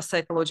deeper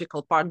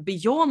psychological part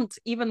beyond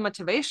even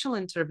motivational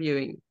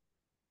interviewing.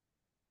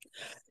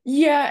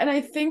 yeah, and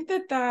I think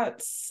that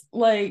that's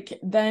like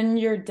then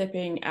you're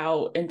dipping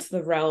out into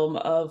the realm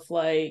of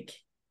like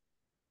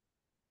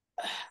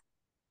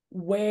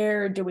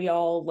where do we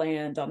all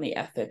land on the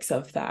ethics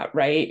of that,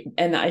 right?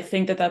 And I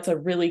think that that's a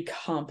really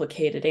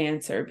complicated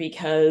answer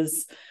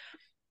because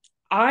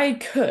I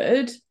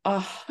could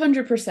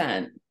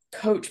 100%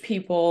 coach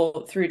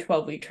people through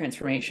 12-week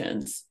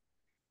transformations.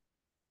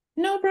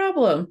 No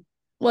problem.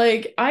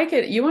 Like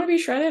you want to be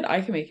shredded?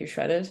 I can make you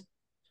shredded.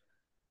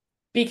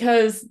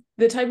 Because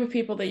the type of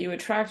people that you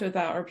attract with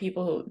that are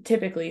people who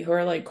typically who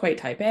are like quite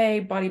type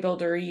A,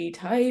 bodybuilder-y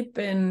type,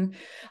 and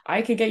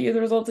I could get you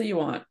the results that you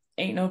want.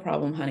 Ain't no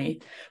problem,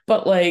 honey.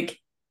 But like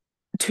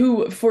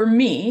for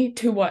me,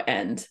 to what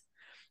end?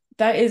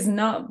 That is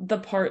not the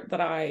part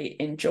that I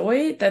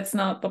enjoy. That's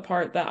not the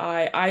part that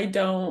I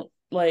don't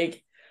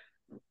like.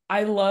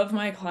 I love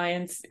my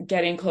clients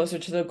getting closer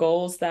to the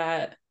goals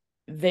that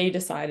they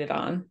decided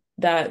on,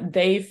 that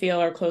they feel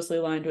are closely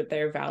aligned with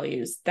their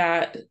values,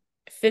 that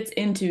fits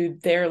into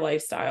their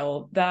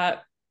lifestyle,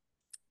 that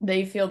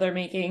they feel they're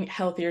making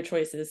healthier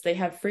choices. They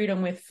have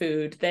freedom with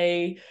food.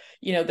 They're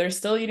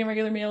still eating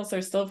regular meals.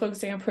 They're still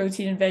focusing on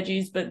protein and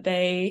veggies, but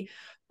they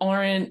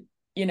aren't,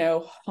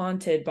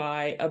 haunted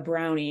by a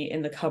brownie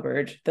in the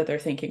cupboard that they're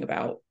thinking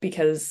about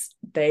because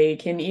they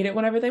can eat it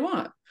whenever they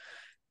want.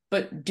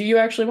 But do you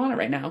actually want it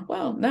right now?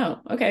 Well,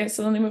 no. Okay.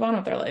 So then they move on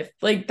with their life.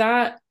 Like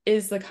that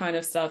is the kind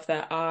of stuff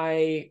that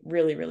I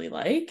really, really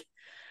like.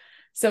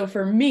 So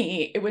for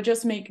me, it would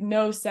just make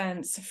no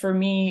sense for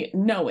me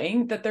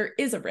knowing that there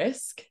is a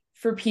risk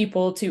for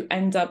people to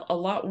end up a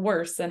lot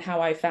worse than how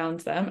I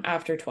found them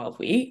after 12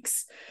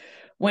 weeks.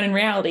 When in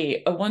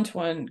reality, a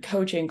one-to-one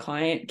coaching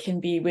client can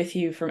be with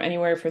you from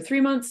anywhere for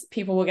 3 months.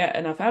 People will get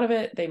enough out of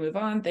it. They move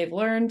on. They've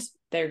learned.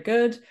 They're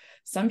good.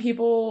 Some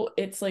people,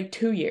 it's like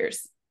 2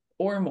 years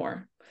or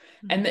more.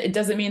 And it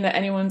doesn't mean that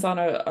anyone's on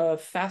a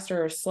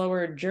faster or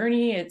slower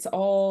journey. It's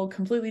all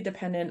completely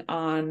dependent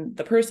on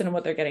the person and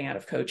what they're getting out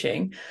of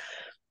coaching.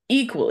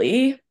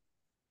 Equally,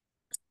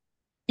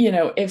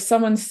 if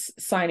someone's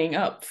signing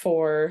up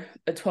for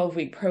a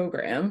 12-week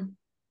program,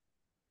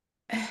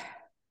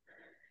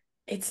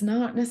 it's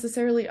not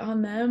necessarily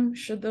on them.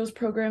 Should those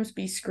programs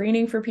be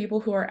screening for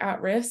people who are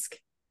at risk?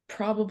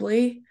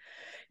 Probably.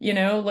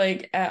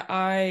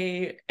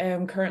 I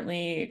am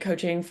currently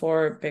coaching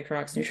for Big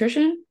Rocks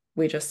Nutrition.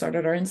 We just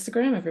started our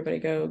Instagram. Everybody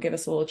go give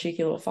us a little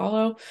cheeky little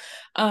follow.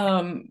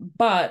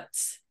 But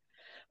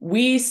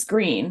we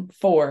screen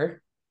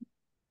for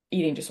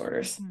eating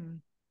disorders.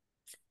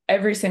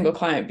 Every single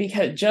client,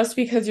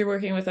 because you're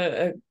working with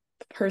a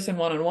person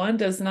one-on-one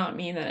does not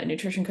mean that a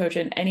nutrition coach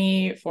in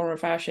any form or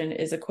fashion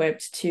is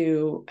equipped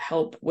to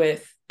help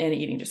with an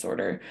eating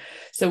disorder.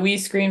 So we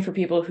screen for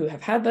people who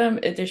have had them.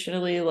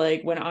 Additionally,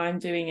 like when I'm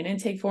doing an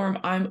intake form,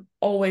 I'm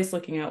always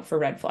looking out for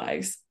red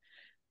flags.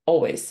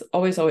 Always,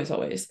 always, always,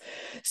 always.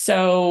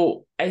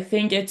 So I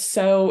think it's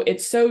so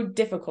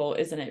difficult,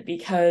 isn't it?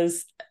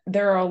 Because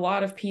there are a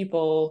lot of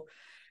people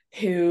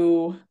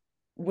who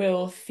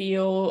will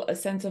feel a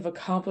sense of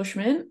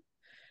accomplishment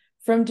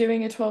from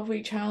doing a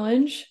 12-week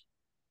challenge.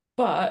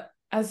 But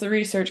as the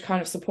research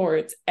kind of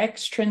supports,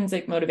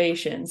 extrinsic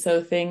motivation.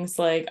 So things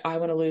like, I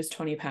want to lose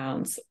 20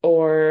 pounds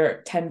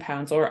or 10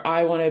 pounds, or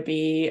I want to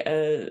be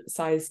a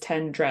size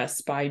 10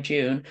 dress by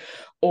June,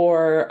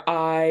 or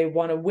I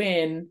want to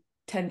win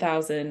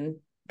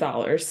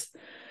 $10,000.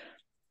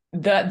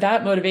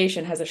 That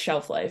motivation has a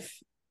shelf life.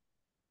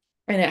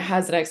 And it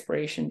has an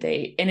expiration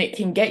date, and it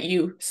can get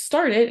you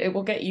started. It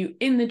will get you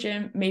in the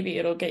gym. Maybe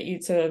it'll get you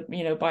to,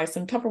 buy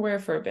some Tupperware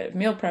for a bit of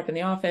meal prep in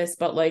the office,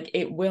 but like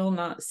it will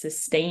not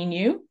sustain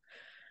you.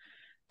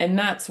 And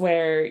that's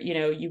where,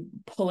 you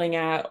pulling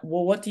at,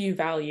 well, what do you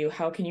value?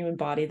 How can you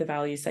embody the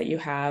values that you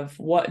have?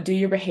 What do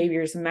your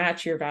behaviors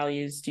match your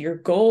values? Do your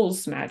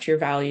goals match your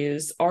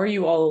values? Are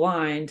you all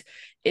aligned?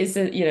 Is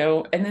it,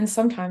 and then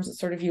sometimes it's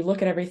sort of, you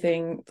look at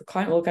everything, the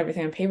client will look at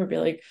everything on paper, be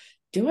like,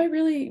 do I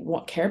really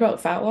care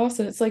about fat loss?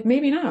 And it's like,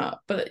 maybe not,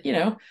 but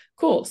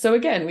cool. So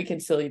again, we can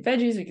still eat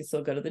veggies. We can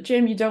still go to the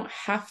gym. You don't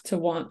have to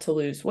want to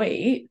lose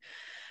weight.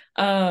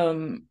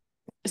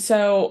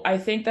 So I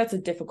think that's a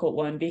difficult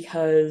one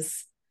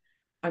because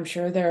I'm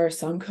sure there are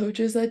some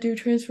coaches that do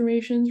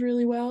transformations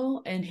really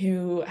well and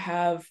who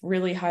have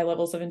really high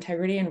levels of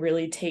integrity and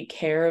really take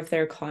care of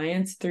their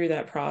clients through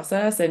that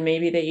process. And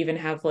maybe they even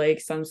have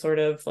like some sort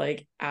of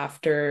like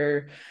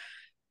after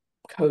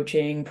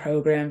coaching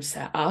program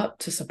set up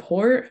to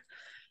support.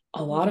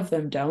 A lot of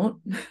them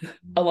don't.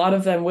 A lot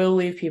of them will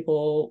leave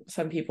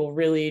some people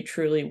really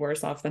truly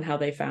worse off than how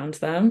they found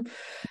them.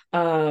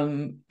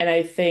 And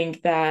I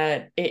think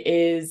that it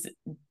is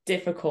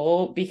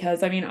difficult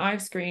because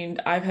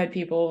I've had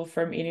people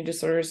from eating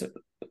disorders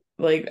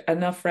like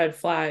enough red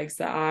flags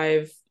that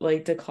I've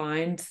like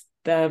declined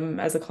them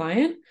as a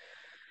client.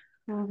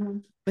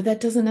 But that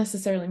doesn't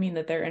necessarily mean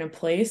that they're in a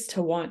place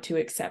to want to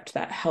accept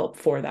that help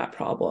for that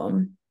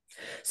problem.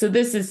 So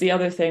this is the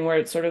other thing where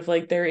it's sort of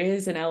like there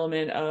is an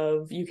element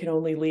of you can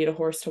only lead a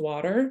horse to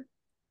water.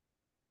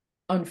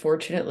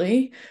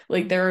 Unfortunately,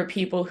 like there are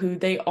people who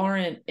they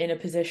aren't in a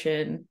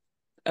position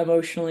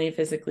emotionally,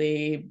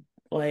 physically,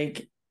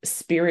 like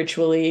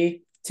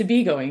spiritually to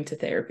be going to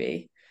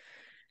therapy,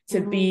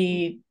 to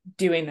be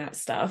doing that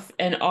stuff.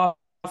 And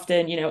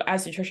often, you know,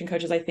 as nutrition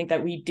coaches, I think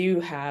that we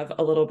do have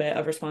a little bit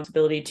of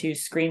responsibility to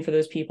screen for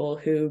those people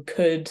who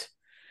could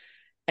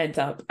end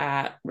up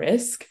at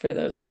risk for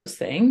those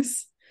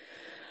things.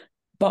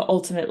 But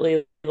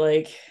ultimately,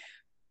 like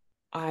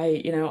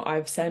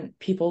I've sent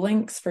people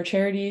links for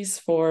charities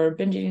for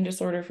binge eating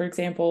disorder, for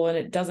example, and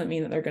it doesn't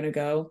mean that they're going to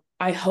go.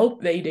 I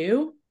hope they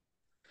do.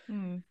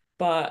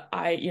 But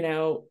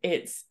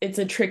it's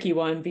a tricky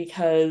one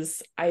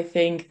because I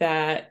think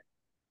that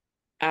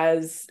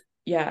as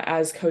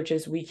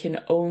coaches, we can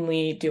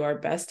only do our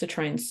best to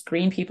try and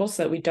screen people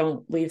so that we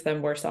don't leave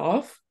them worse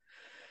off.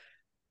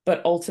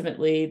 But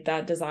ultimately,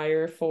 that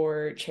desire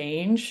for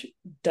change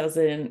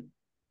doesn't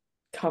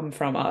come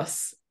from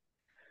us.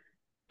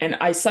 And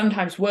I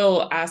sometimes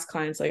will ask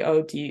clients like,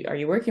 oh, are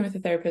you working with a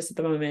therapist at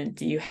the moment?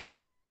 Do you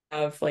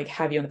have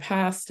you in the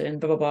past and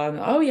blah, blah, blah. And,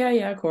 oh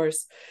yeah, of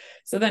course.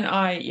 So then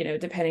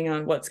depending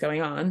on what's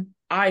going on,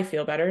 I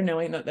feel better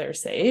knowing that they're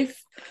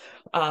safe.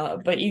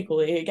 But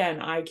equally,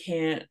 again, I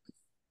can't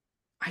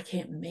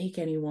make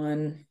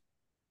anyone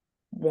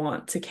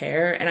want to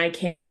care. And I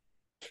can't,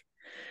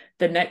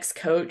 the next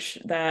coach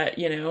that,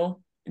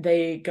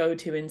 they go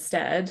to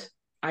instead,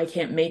 I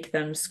can't make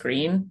them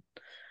screen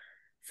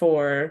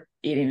for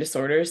eating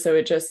disorders. So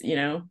it just,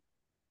 oh,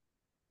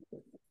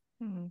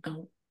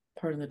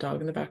 pardon the dog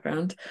in the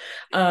background.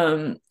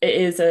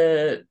 It's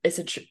a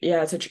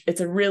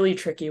really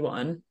tricky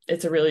one.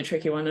 It's a really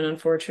tricky one. And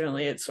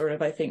unfortunately, it's sort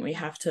of, I think we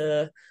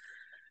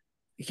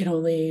can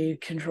only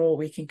control what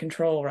we can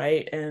control,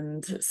 right?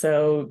 And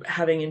so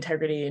having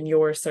integrity in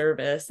your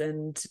service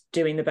and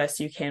doing the best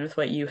you can with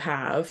what you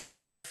have,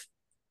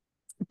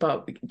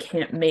 but we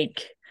can't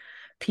make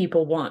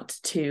people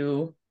want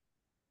to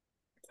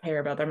care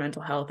about their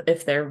mental health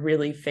if they're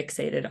really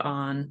fixated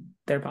on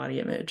their body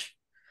image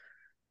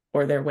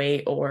or their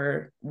weight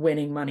or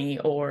winning money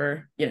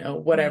or,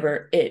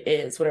 whatever it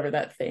is, whatever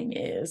that thing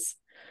is,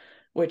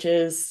 which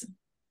is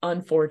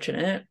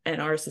unfortunate.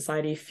 And our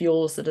society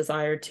fuels the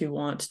desire to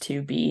want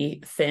to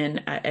be thin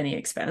at any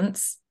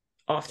expense,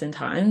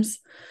 oftentimes.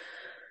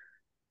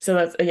 So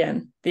that's,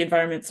 again, the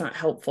environment's not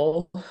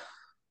helpful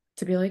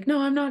to be like, no,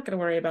 I'm not going to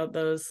worry about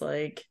those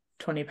like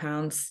 20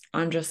 pounds.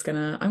 I'm going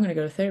to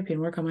go to therapy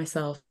and work on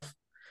myself.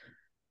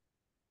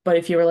 But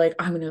if you were like,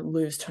 I'm going to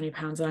lose 20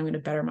 pounds and I'm going to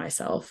better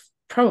myself,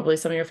 probably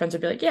some of your friends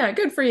would be like, yeah,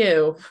 good for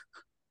you.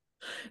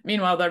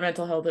 Meanwhile, their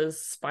mental health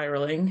is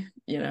spiraling,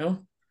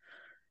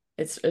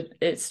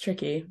 it's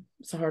tricky.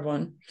 It's a hard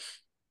one.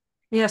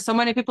 Yeah, so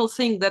many people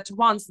think that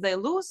once they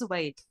lose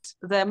weight,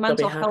 their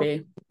mental health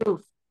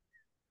improves.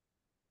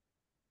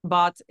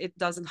 But it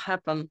doesn't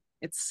happen.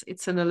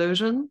 It's an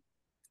illusion.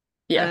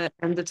 Yeah.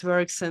 And it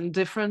works in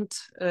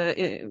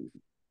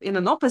in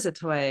an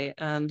opposite way.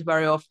 And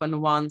very often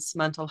once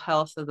mental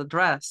health is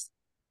addressed,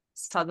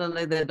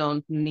 suddenly they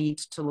don't need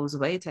to lose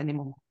weight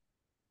anymore.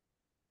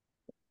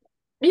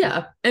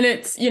 Yeah. And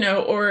it's,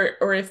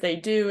 or if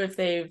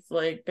they've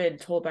like been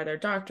told by their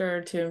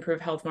doctor to improve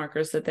health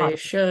markers that they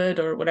should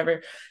or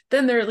whatever,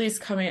 then they're at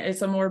least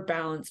it's a more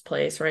balanced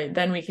place, right?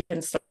 Then we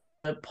can start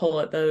to pull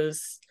at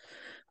those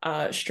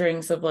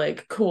strings of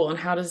like, cool, and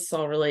how does this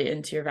all relate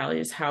into your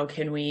values? How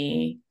can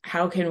we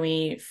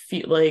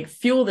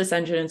fuel this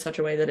engine in such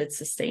a way that it's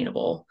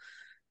sustainable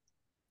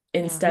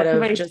instead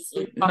of just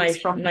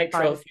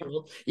nitro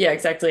fuel? Yeah,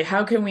 exactly.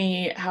 How can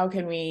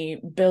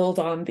we build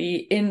on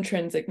the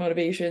intrinsic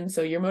motivation?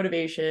 So your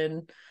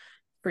motivation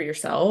for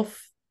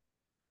yourself,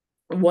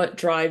 what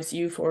drives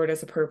you forward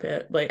as a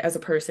purpose, like as a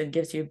person,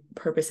 gives you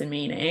purpose and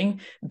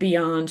meaning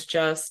beyond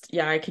just,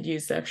 I could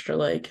use the extra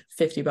like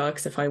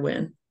 $50 if I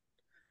win.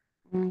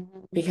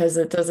 Because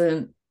it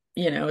doesn't,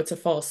 it's a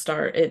false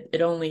start.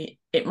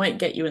 It might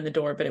get you in the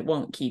door, but it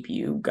won't keep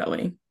you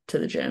going to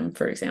the gym,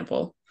 for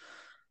example.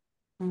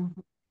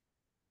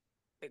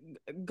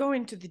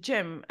 Going to the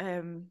gym,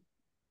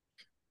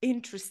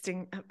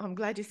 interesting. I'm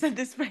glad you said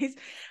this phrase.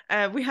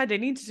 We had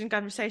an interesting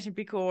conversation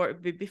before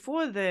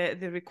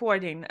the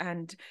recording,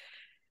 and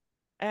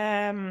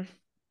I've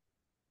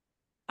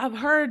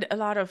heard a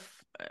lot of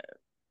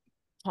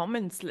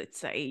comments, let's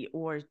say,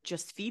 or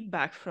just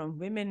feedback from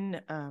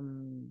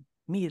women,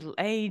 middle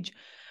age.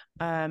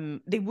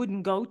 They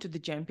wouldn't go to the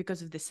gym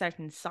because of the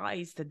certain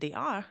size that they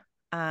are.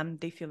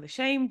 They feel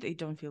ashamed, they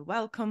don't feel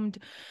welcomed,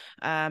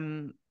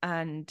 and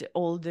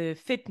all the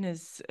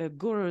fitness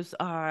gurus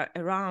are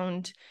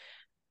around.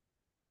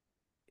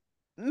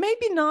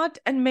 Maybe not,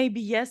 and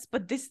maybe yes,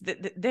 but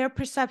their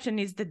perception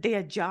is that they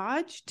are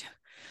judged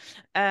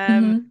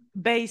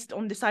based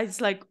on the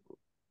size. Like,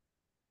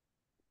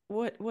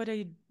 what are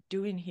you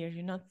doing here?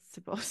 You're not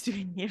supposed to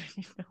be here,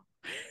 you know.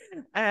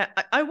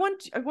 I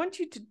want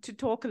you to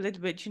talk a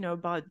little bit, you know,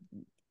 about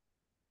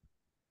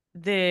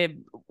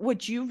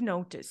what you've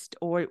noticed,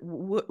 or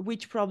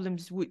which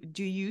problems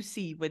do you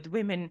see with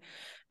women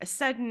a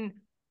certain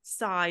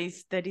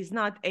size that is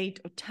not 8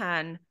 or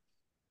 10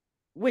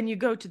 when you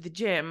go to the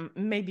gym,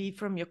 maybe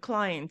from your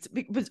clients?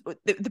 Because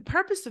the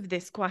purpose of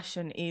this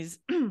question is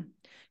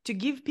to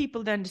give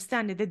people the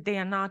understanding that they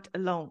are not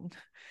alone,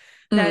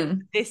 that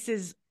this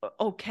is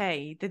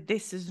okay, that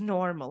this is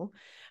normal,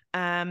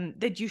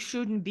 that you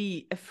shouldn't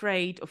be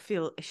afraid or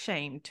feel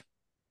ashamed.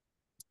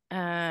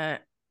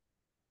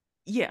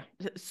 Yeah,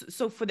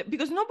 so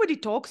because nobody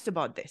talks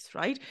about this,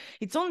 right?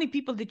 It's only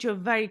people that you're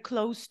very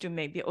close to,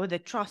 maybe, or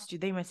that trust you.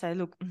 They might say,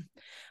 look,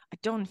 I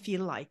don't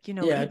feel like, you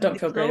know, yeah, even don't the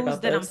feel great clothes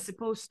about that I'm this.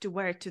 supposed to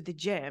wear to the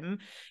gym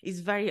is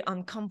very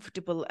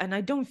uncomfortable, and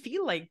I don't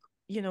feel like,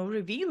 you know,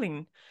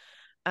 revealing.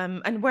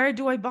 And where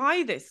do I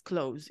buy this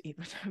clothes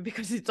even?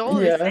 Because it's all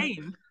the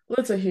same.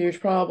 That's a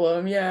huge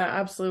problem. Yeah,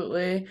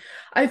 absolutely.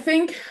 I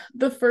think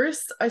the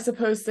first, I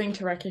suppose, thing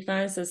to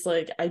recognize is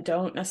like, I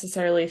don't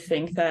necessarily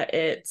think that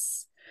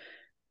it's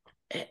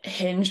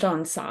hinged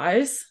on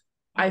size.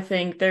 I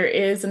think there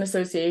is an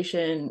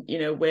association, you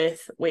know,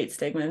 with weight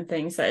stigma and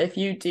things, that if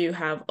you do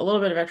have a little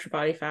bit of extra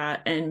body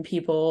fat and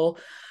people,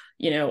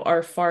 you know,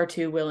 are far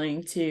too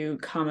willing to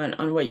comment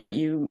on what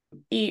you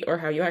eat or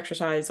how you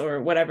exercise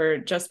or whatever,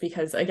 just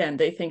because, again,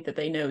 they think that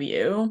they know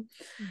you,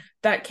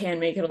 that can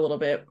make it a little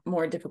bit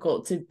more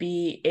difficult to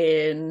be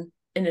in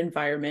an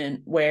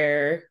environment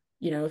where,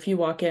 you know, if you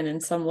walk in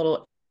and some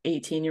little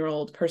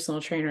 18-year-old personal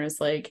trainer is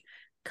like,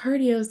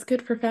 cardio is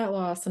good for fat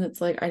loss, and it's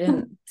like, I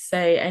didn't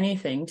say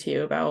anything to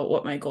you about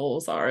what my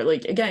goals are.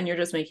 Like, again, you're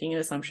just making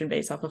an assumption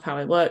based off of how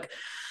I look.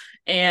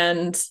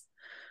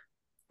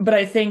 But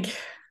I think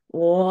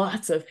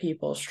lots of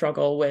people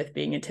struggle with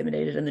being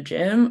intimidated in the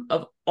gym,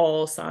 of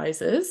all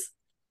sizes.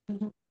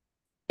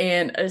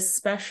 And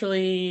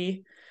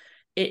especially,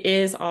 it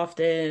is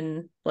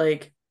often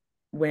like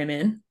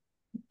women,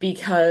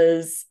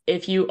 because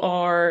if you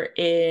are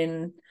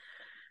in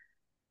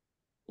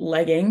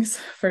leggings,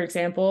 for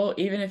example,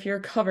 even if you're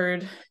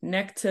covered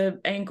neck to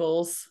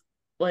ankles,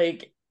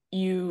 like,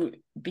 you,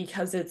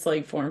 because it's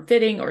like form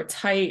fitting or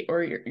tight,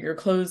 or your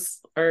clothes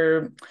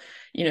are,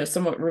 you know,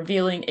 somewhat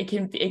revealing,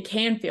 it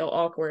can feel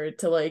awkward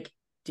to like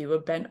do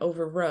a bent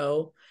over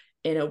row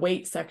in a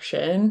weight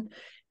section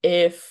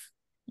if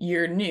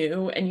you're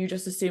new and you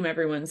just assume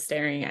everyone's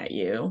staring at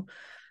you,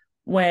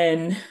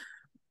 when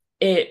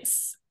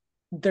it's,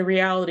 the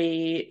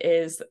reality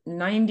is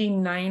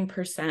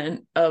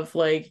 99% of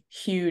like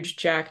huge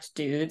jacked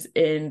dudes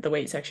in the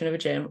weight section of a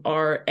gym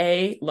are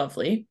A,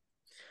 lovely,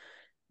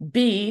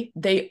 B,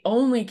 they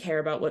only care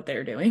about what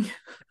they're doing.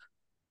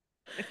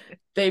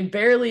 They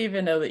barely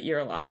even know that you're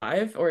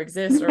alive or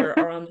exist or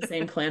are on the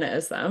same planet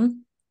as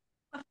them.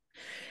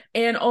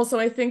 And also,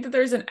 I think that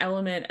there's an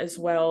element as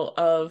well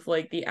of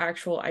like the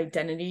actual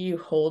identity you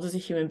hold as a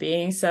human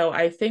being. So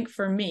I think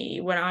for me,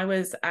 when I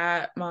was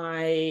at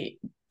my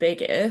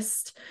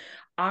biggest,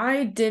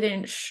 I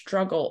didn't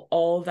struggle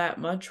all that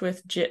much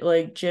with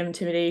gym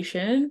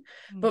intimidation.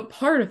 But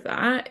part of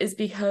that is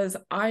because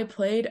I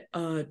played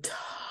a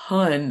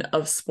ton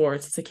of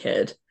sports as a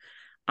kid.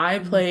 I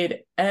played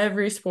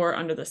every sport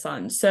under the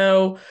sun.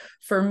 So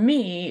for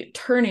me,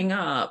 turning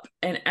up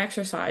and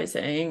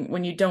exercising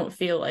when you don't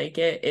feel like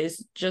it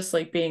is just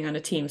like being on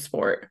a team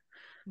sport.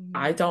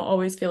 I don't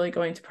always feel like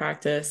going to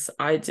practice.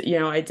 I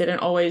didn't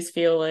always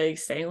feel like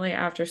staying late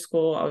after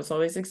school. I was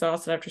always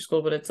exhausted after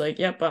school, but it's like,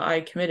 yep, but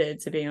I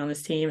committed to being on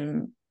this team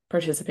and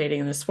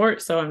participating in the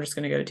sport. So I'm just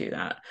going to go do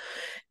that.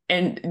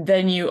 And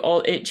then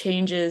it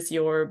changes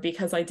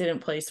because I didn't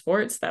play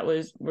sports that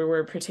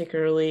were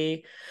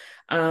particularly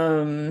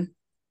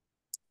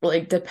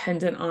like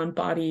dependent on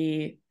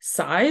body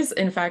size.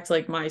 In fact,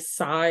 like my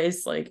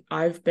size, like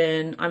I'm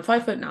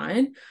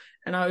 5'9",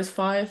 and I was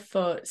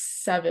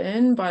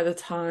 5'7" by the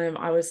time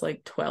I was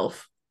like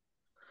 12.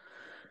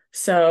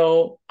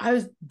 So I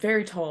was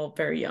very tall,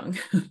 very young.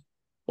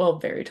 Well,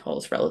 very tall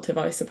is relative,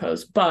 I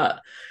suppose.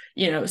 But,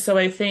 you know, so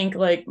I think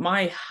like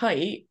my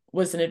height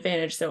was an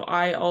advantage. So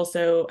I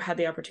also had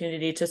the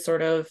opportunity to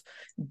sort of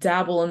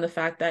dabble in the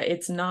fact that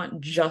it's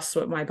not just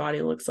what my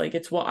body looks like,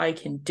 it's what I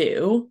can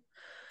do.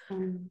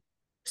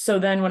 So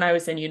then when I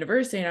was in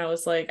university and I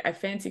was like, I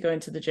fancy going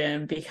to the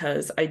gym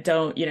because I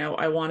don't, you know,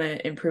 I want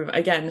to improve,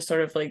 again,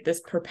 sort of like this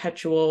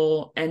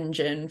perpetual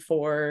engine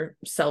for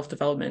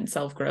self-development,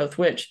 self-growth,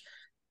 which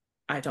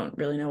I don't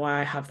really know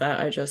why I have that.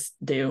 I just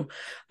do.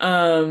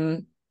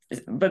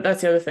 But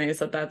that's the other thing, is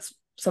that that's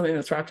something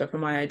that's wrapped up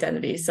in my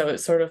identity. So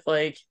it's sort of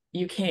like,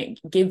 you can't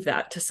give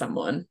that to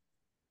someone.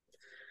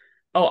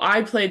 Oh,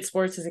 I played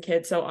sports as a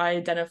kid, so I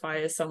identify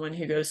as someone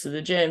who goes to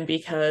the gym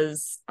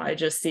because I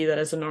just see that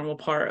as a normal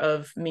part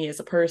of me as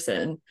a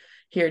person.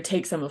 Here,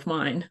 take some of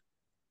mine.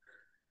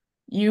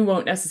 You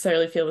won't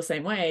necessarily feel the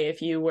same way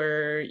if you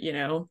were, you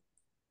know,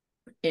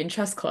 in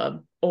chess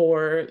club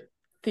or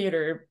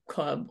theater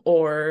club,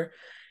 or,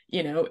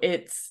 you know,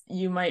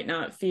 you might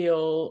not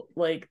feel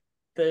like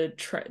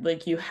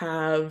like you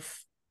have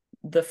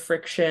the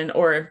friction,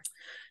 or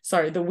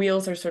sorry, the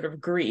wheels are sort of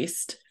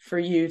greased for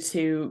you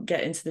to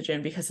get into the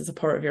gym because it's a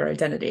part of your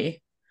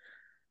identity.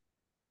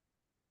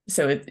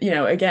 So it, you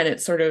know, again,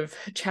 it's sort of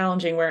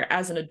challenging where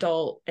as an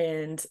adult,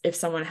 and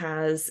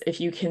if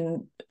you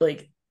can,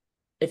 like,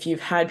 if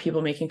you've had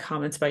people making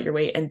comments about your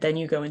weight and then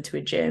you go into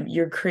a gym,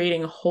 you're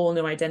creating a whole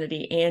new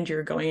identity, and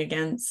you're going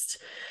against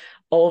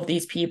all of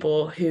these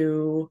people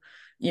who,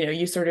 you know,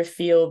 you sort of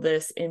feel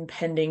this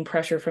impending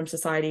pressure from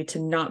society to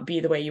not be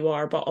the way you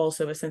are, but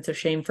also a sense of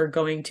shame for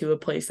going to a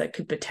place that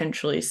could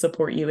potentially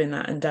support you in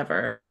that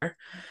endeavor.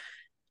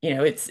 You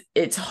know,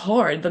 it's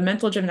hard. The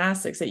mental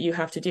gymnastics that you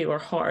have to do are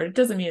hard. It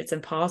doesn't mean it's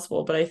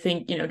impossible, but I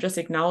think, you know, just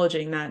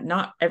acknowledging that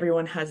not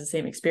everyone has the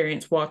same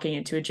experience walking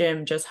into a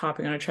gym, just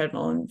hopping on a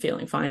treadmill and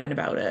feeling fine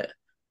about it.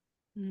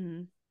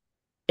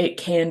 It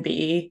can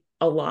be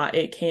a lot.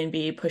 It can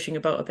be pushing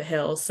a boat up a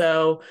hill.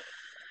 So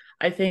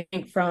I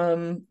think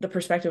from the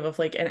perspective of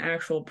like an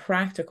actual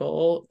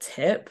practical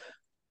tip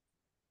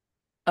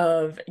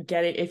of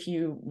getting, if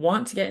you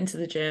want to get into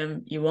the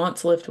gym, you want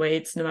to lift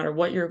weights, no matter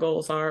what your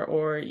goals are,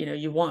 or, you know,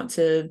 you want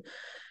to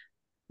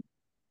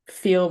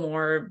feel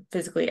more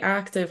physically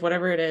active,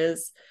 whatever it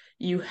is,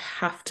 you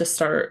have to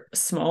start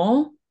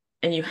small,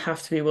 and you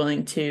have to be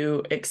willing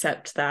to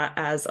accept that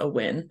as a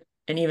win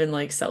and even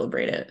like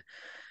celebrate it.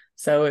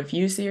 So if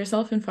you see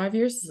yourself in 5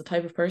 years as the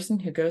type of person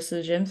who goes to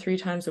the gym 3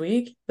 times a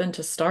week, then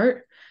to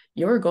start,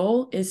 your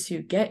goal is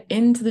to get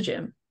into the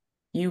gym.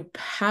 You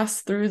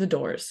pass through the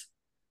doors.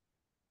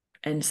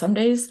 And some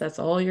days that's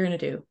all you're going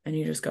to do, and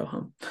you just go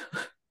home.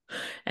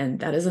 And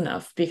that is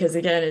enough, because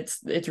again,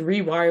 it's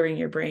rewiring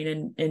your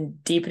brain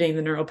and deepening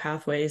the neural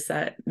pathways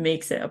that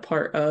makes it a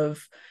part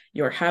of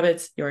your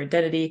habits, your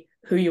identity,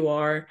 who you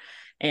are.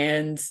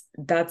 And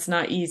that's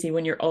not easy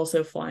when you're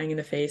also flying in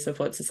the face of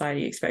what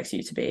society expects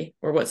you to be,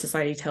 or what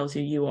society tells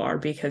you you are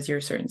because you're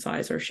a certain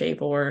size or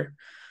shape, or,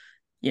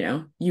 you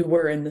know, you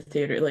were in the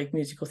theater, like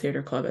musical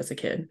theater club as a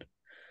kid.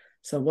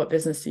 So what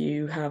business do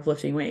you have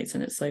lifting weights?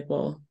 And it's like,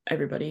 well,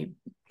 everybody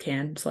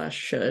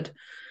can/should.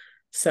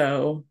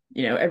 So,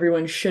 you know,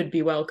 everyone should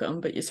be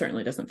welcome, but it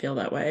certainly doesn't feel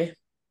that way.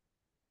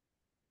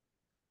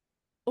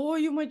 Or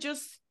you might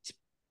just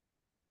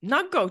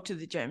not go to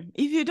the gym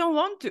if you don't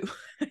want to.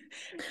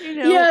 You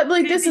know, yeah,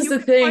 like this is the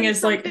thing,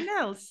 is like something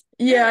else.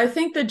 Yeah, I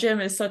think the gym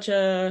is such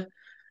a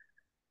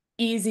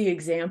easy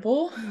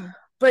example.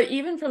 But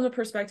even from the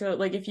perspective of,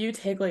 like, if you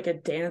take like a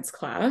dance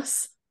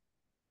class,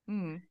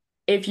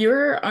 if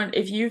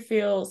you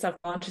feel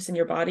self-conscious in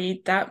your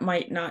body, that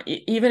might not,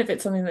 even if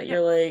it's something that you're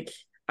like,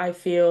 I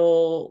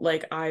feel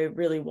like I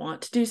really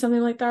want to do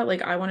something like that.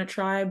 Like I want to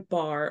try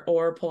bar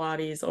or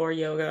Pilates or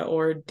yoga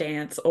or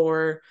dance,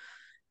 or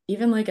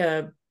even like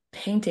a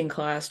painting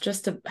class,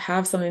 just to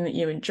have something that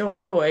you enjoy.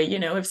 You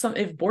know,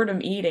 if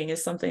boredom eating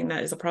is something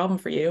that is a problem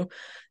for you,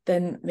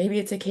 then maybe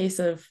it's a case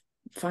of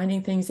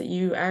finding things that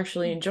you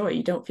actually enjoy,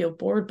 you don't feel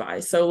bored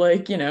by. So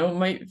like, you know, it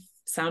might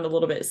sound a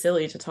little bit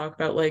silly to talk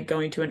about like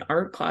going to an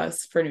art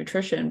class for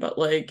nutrition, but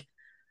like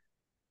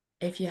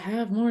if you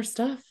have more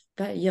stuff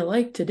that you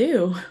like to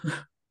do,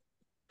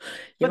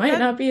 you might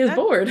not be as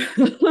bored.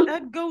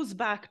 That goes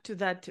back to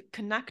that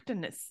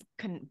connectedness,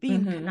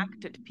 being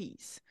connected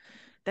piece,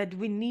 that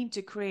we need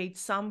to create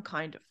some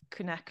kind of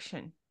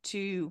connection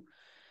to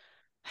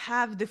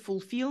have the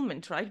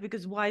fulfillment, right?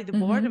 Because why the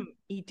boredom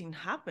eating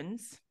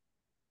happens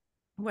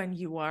when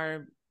you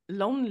are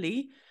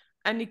lonely,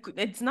 and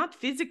it's not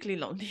physically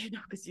lonely, you know,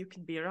 because you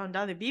can be around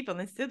other people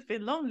and still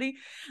feel lonely.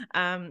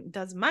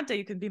 Doesn't matter.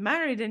 You can be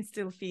married and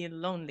still feel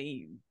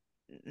lonely.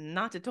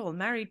 Not at all.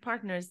 Married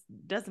partners,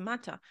 doesn't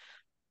matter.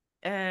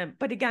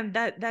 But again,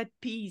 that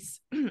piece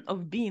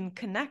of being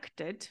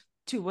connected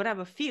to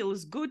whatever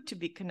feels good to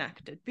be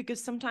connected,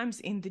 because sometimes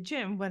in the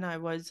gym, when I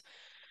was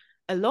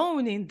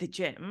alone in the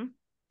gym,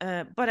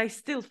 but I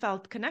still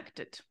felt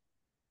connected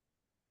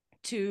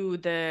to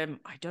the,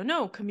 I don't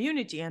know,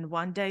 community. And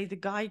one day the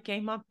guy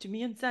came up to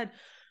me and said,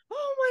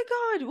 "Oh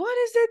my God, what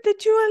is it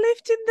that you are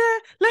lifting there?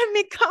 Let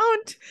me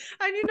count."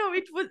 And you know,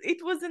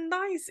 it was a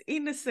nice,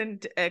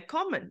 innocent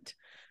comment,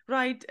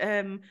 right?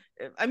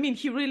 I mean,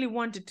 he really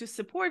wanted to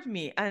support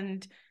me,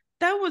 and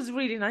that was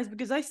really nice,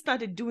 because I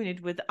started doing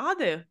it with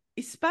other,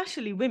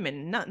 especially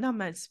women, not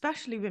men,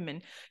 especially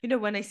women. You know,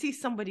 when I see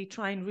somebody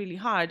trying really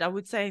hard, I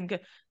would say,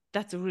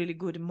 "That's a really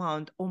good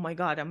amount. Oh my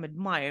God, I'm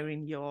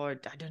admiring your,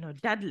 I don't know,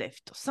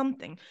 deadlift or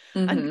something."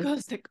 And the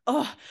girl's like,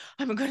 "Oh,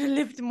 I'm going to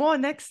lift more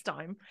next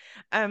time."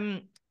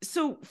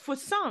 So for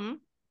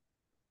some,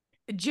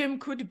 gym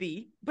could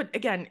be, but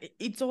again,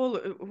 it's all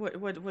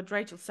what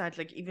Rachel said,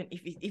 like even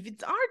if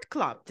it's art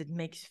club that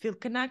makes you feel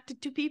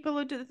connected to people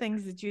or to the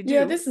things that you do.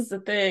 Yeah, this is the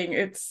thing.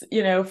 It's,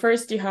 you know,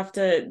 first you have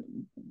to,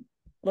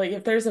 like,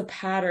 if there's a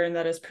pattern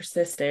that is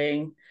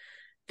persisting,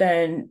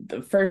 then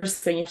the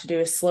first thing you have to do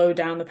is slow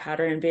down the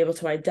pattern and be able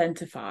to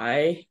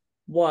identify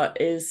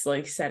what is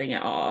like setting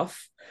it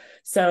off.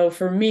 So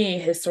for me,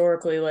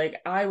 historically,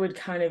 like I would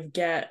kind of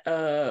get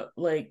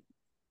like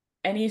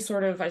any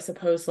sort of, I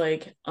suppose,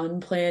 like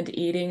unplanned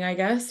eating, I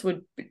guess,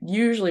 would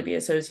usually be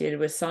associated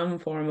with some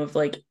form of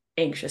like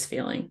anxious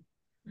feeling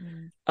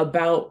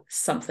about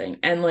something.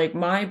 And like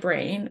my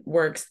brain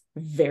works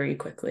very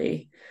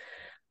quickly.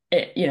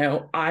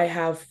 I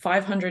have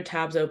 500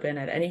 tabs open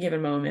at any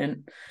given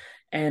moment,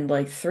 and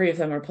like 3 of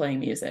them are playing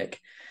music.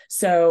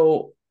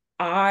 So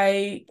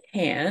I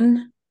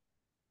can,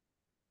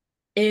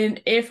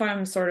 if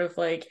I'm sort of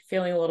like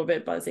feeling a little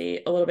bit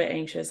buzzy, a little bit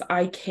anxious,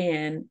 I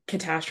can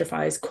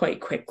catastrophize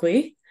quite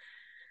quickly.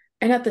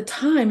 And at the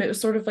time, it was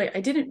sort of like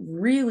I didn't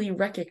really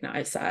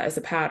recognize that as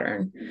a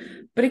pattern.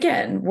 But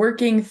again,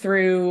 working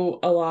through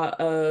a lot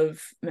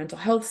of mental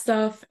health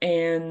stuff,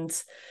 and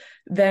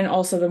then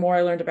also the more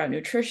I learned about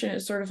nutrition,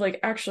 it's sort of like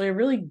actually a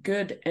really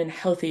good and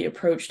healthy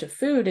approach to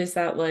food is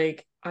that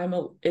like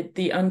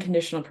the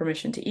unconditional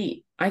permission to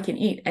eat. I can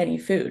eat any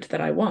food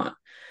that I want.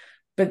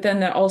 But then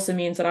that also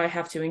means that I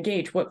have to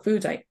engage what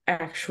foods I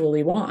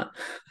actually want.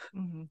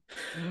 Mm-hmm.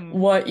 Mm-hmm.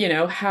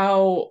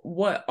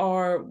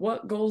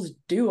 What goals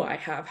do I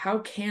have? How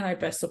can I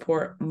best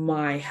support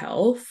my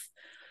health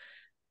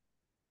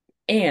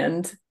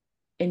and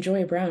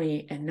enjoy a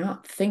brownie and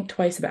not think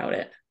twice about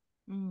it?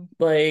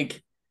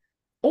 Like,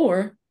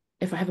 or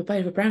if I have a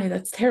bite of a brownie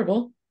that's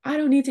terrible, I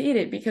don't need to eat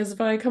it, because if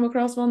I come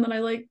across one that I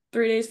like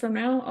 3 days from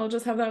now, I'll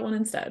just have that one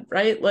instead,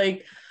 right?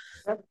 Like,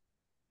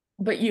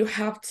 but you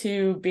have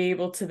to be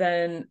able to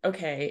then,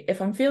 okay,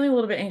 if I'm feeling a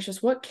little bit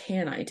anxious, what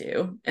can I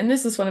do? And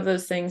this is one of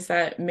those things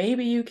that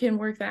maybe you can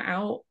work that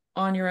out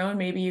on your own.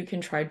 Maybe you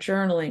can try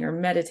journaling or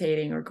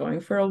meditating or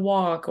going for a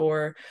walk,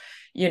 or,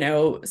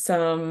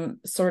 some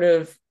sort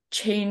of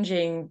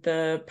changing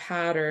the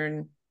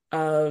pattern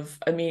of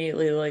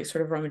immediately like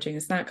sort of rummaging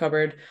the snack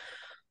cupboard.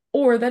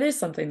 Or that is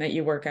something that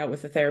you work out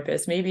with a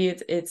therapist. Maybe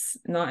it's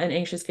not an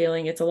anxious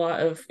feeling. It's a lot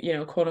of,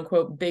 quote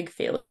unquote, big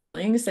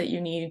feelings that you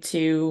need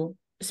to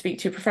speak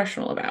to a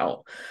professional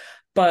about.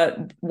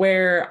 But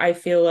where I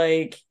feel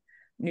like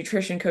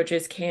nutrition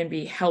coaches can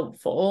be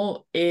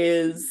helpful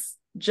is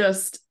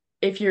just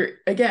if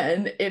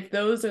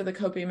those are the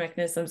coping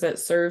mechanisms that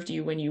served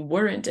you when you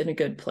weren't in a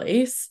good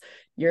place,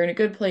 you're in a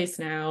good place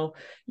now,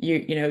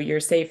 you're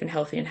safe and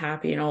healthy and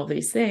happy and all of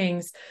these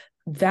things,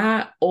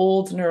 that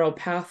old neural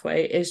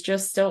pathway is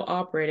just still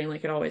operating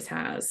like it always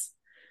has.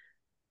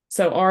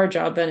 So our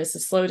job then is to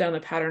slow down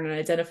the pattern and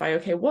identify,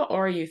 okay, what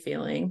are you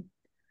feeling?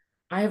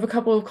 I have a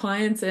couple of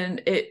clients,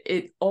 and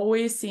it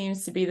always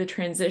seems to be the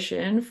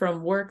transition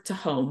from work to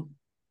home.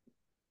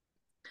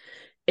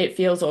 It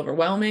feels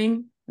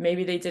overwhelming.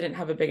 Maybe they didn't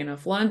have a big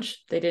enough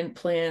lunch. They didn't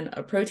plan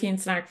a protein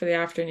snack for the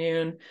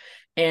afternoon.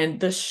 And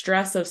the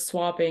stress of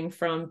swapping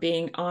from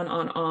being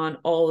on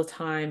all the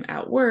time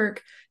at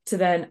work to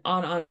then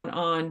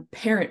on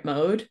parent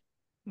mode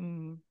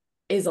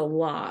is a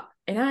lot.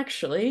 And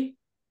actually,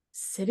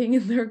 sitting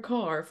in their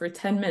car for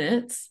 10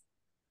 minutes,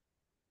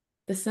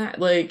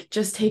 like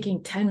just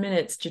taking 10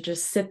 minutes to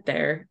just sit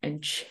there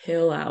and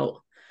chill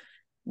out.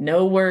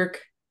 No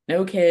work,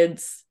 no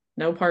kids,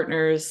 no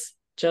partners,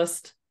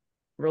 just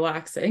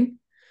relaxing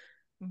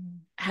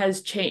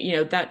has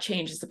changed. That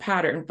changes the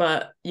pattern.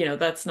 But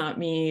that's not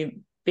me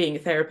being a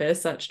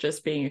therapist. That's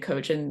just being a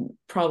coach and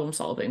problem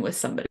solving with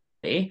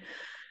somebody,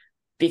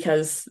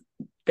 because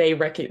they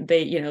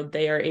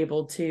are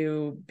able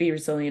to be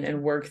resilient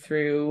and work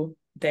through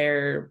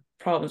their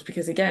problems,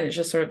 because again, it's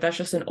just that's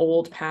just an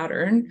old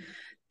pattern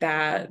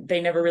that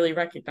they never really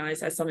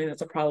recognize as something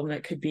that's a problem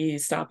that could be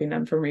stopping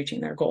them from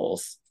reaching their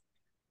goals.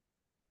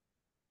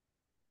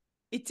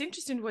 It's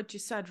interesting what you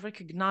said,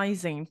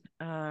 recognizing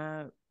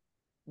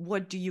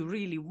what do you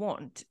really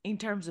want in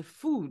terms of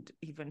food.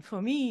 Even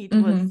for me, it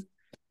was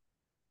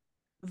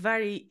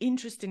very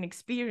interesting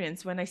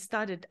experience when I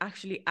started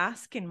actually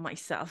asking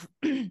myself,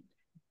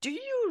 do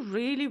you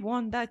really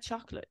want that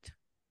chocolate?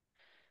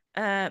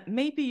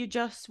 Maybe you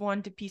just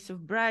want a piece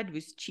of bread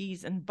with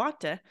cheese and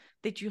butter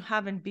that you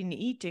haven't been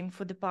eating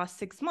for the past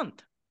 6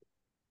 months.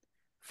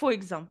 For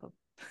example,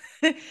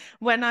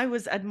 when I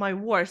was at my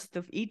worst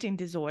of eating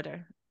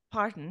disorder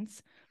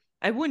patterns,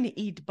 I wouldn't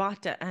eat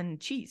butter and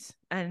cheese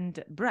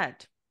and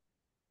bread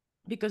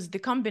because the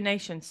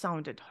combination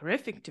sounded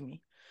horrific to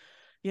me.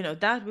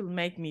 That will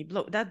make me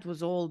blow. That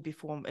was all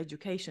before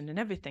education and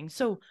everything.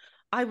 So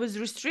I was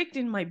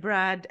restricting my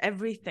bread,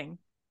 everything,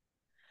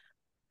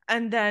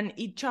 and then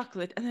eat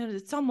chocolate. And then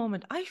at some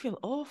moment, I feel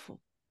awful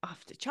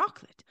after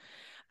chocolate.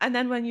 And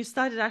then when you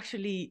started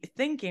actually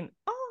thinking,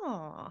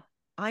 oh,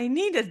 I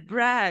needed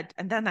bread.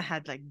 And then I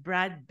had like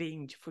bread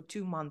binge for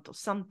 2 months or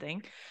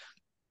something.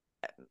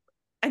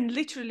 And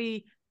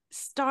literally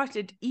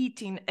started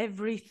eating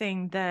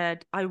everything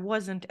that I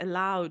wasn't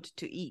allowed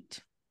to eat.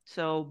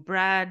 So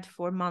bread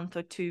for a month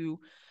or two,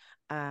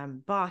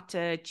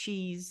 butter,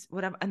 cheese,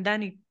 whatever. And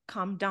then it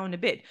calmed down a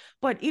bit.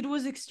 But it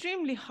was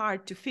extremely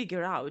hard to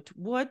figure out,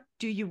 what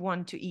do you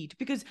want to eat?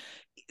 Because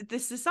the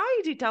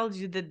society tells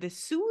you that the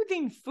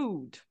soothing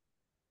food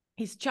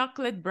is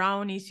chocolate,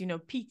 brownies,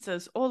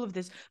 pizzas, all of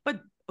this.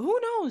 But who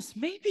knows?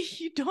 Maybe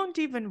you don't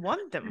even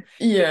want them.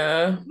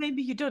 Yeah.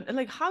 Maybe you don't.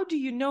 Like, how do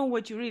you know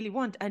what you really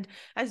want? And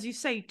as you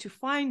say, to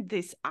find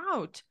this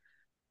out,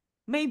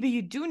 maybe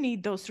you do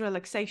need those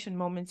relaxation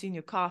moments in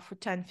your car for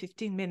 10,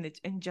 15 minutes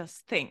and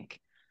just think.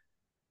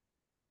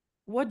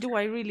 what do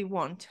I really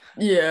want?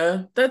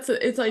 Yeah,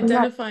 it's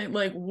identifying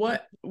like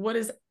what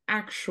is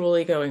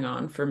actually going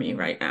on for me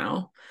right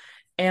now.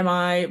 Am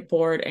I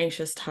bored,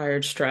 anxious,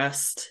 tired,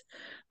 stressed,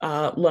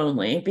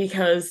 lonely?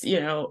 Because,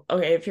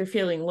 okay, if you're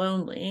feeling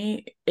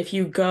lonely, if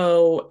you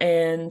go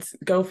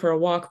for a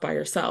walk by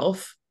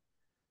yourself,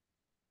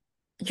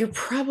 you're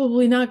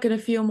probably not going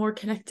to feel more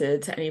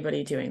connected to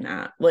anybody doing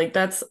that. Like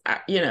that's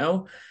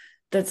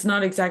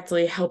not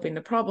exactly helping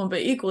the problem.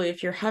 But equally,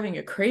 if you're having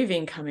a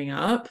craving coming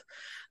up,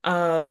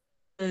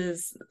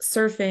 is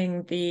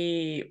surfing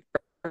the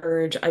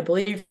urge, I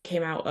believe,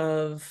 came out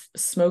of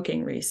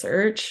smoking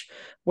research,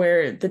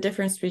 where the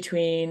difference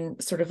between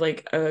sort of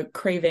like a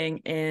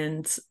craving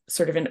and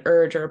sort of an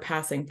urge or a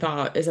passing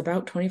thought is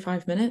about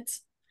 25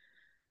 minutes.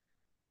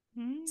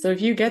 So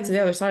if you get to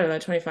the other side of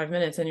that 25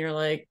 minutes and you're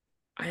like,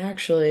 I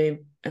actually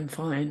am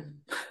fine,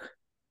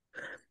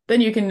 then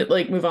you can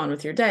like move on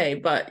with your day.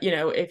 But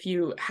if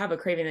you have a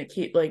craving that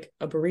keep like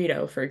a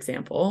burrito, for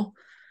example,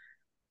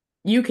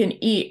 you can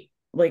eat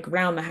like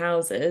round the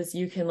houses.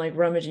 You can like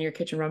rummage in your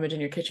kitchen.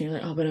 You're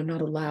like, oh, but I'm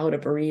not allowed a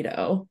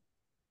burrito.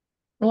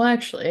 Well,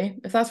 actually,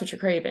 if that's what you're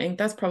craving,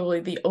 that's probably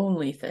the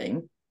only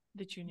thing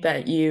that you need.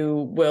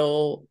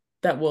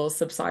 that will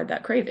subside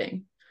that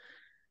craving.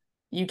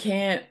 You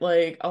can't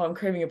like, oh, I'm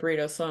craving a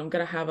burrito, so I'm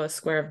gonna have a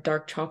square of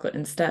dark chocolate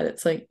instead.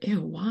 It's like, ew,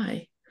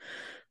 why?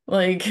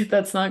 Like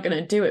that's not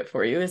gonna do it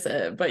for you, is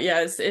it? But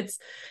yeah, it's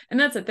and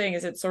that's the thing,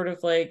 is it's sort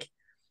of like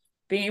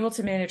being able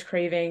to manage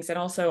cravings and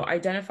also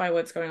identify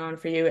what's going on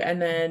for you, and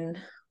then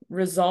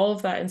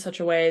resolve that in such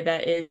a way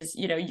that is,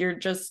 you're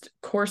just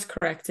course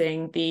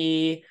correcting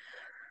the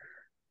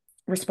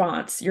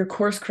response. You're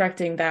course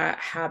correcting that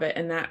habit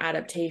and that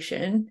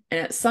adaptation. And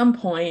at some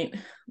point,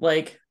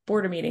 like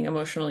boredom eating,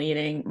 emotional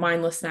eating,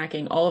 mindless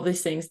snacking, all of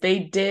these things,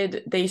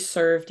 they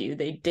served you.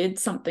 They did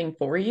something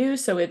for you.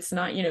 So it's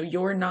not,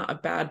 you're not a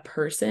bad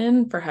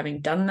person for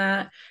having done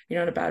that. You're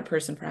not a bad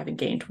person for having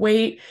gained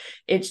weight.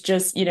 It's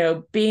just,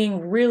 being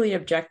really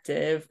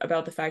objective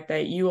about the fact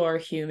that you are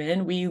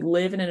human. We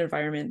live in an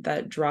environment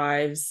that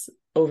drives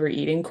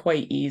overeating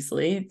quite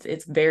easily.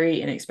 It's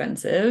very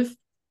inexpensive.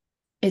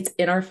 It's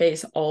in our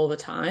face all the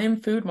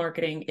time. Food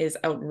marketing is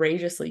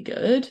outrageously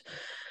good.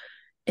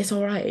 It's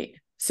all right.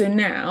 So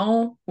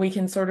now we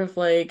can sort of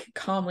like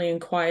calmly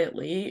and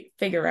quietly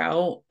figure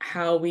out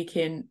how we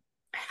can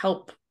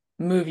help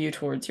move you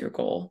towards your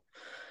goal.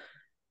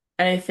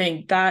 And I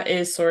think that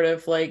is sort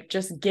of like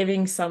just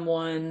giving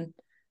someone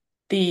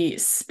the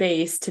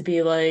space to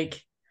be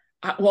like,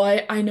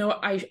 well, I know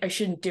I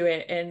shouldn't do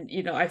it. And,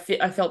 I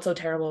felt so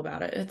terrible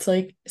about it. It's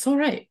like, it's all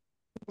right.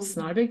 It's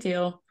not a big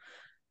deal.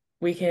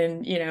 We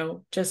can,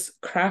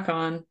 just crack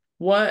on.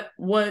 What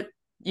what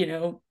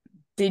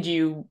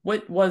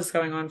was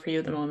going on for you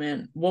at the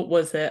moment? What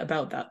was it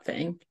about that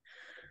thing?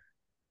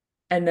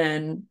 And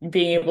then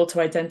being able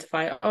to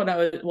identify, oh,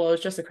 it was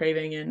just a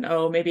craving, and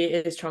oh, maybe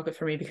it is chocolate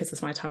for me because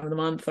it's my time of the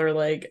month, or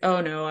like,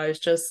 oh no, I was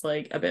just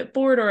like a bit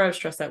bored, or I was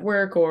stressed at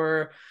work,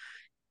 or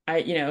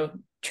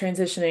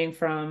transitioning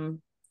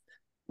from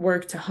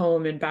work to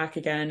home and back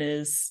again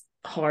is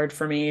hard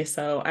for me.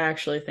 So I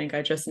actually think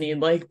I just need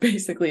like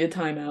basically a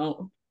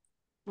timeout.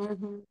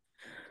 Mm-hmm.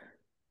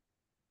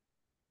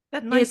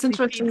 That it's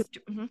interesting.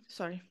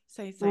 Sorry,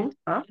 say.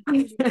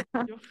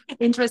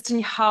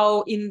 Interesting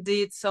how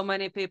indeed so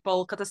many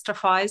people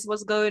catastrophize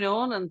what's going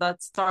on and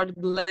that start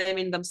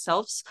blaming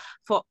themselves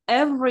for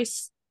every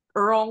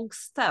wrong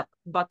step.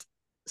 But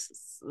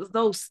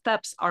those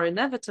steps are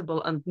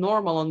inevitable and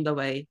normal on the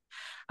way.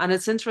 And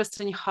it's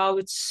interesting how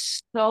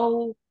it's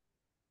so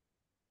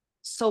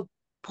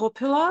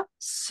popular,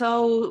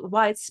 so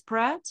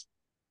widespread.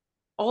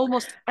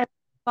 Almost every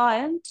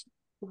client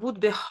would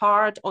be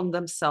hard on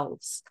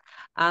themselves.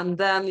 And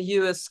then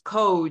you as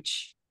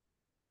coach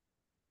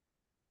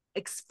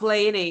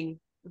explaining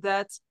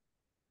that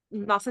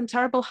nothing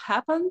terrible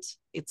happened.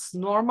 It's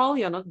normal.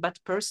 You're not a bad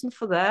person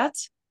for that.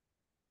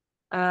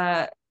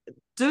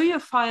 Do you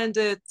find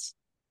it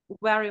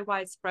very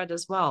widespread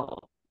as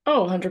well?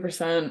 Oh,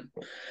 100%.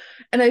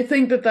 And I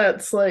think that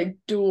that's like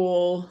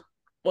dual.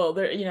 Well,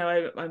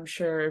 there, I'm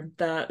sure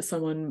that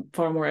someone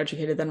far more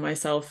educated than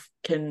myself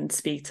can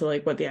speak to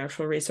like what the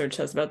actual research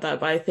says about that.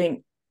 But I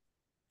think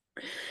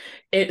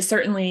it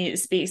certainly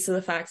speaks to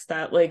the fact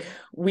that like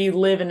we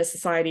live in a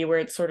society where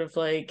it's sort of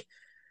like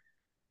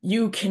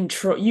you can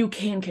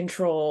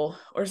control,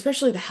 or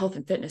especially the health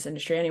and fitness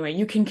industry anyway,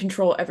 you can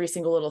control every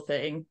single little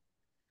thing.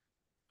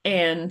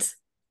 And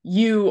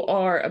you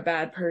are a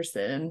bad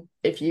person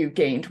if you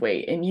gained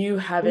weight and you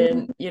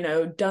haven't,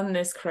 done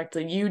this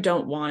correctly. You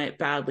don't want it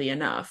badly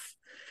enough.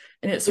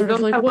 And it's sort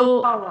of like,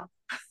 well,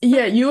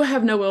 yeah, you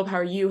have no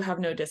willpower. You have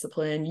no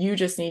discipline. You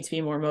just need to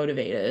be more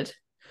motivated.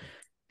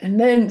 And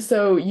then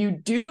so you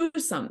do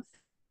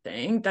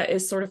something that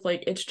is sort of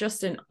like, it's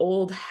just an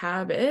old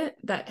habit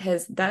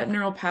that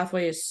neural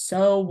pathway is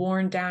so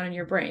worn down in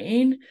your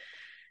brain.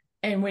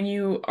 And when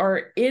you are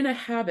in a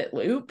habit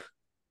loop,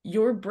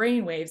 your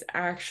brain waves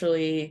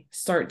actually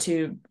start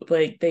to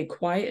like, they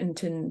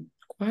quieten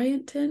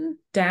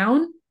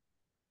down.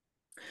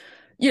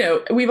 you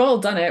know, we've all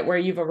done it where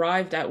you've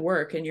arrived at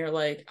work and you're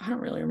like, I don't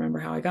really remember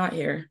how I got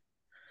here.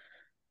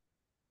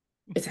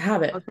 It's a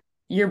habit. Okay.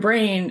 Your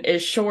brain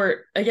is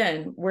short.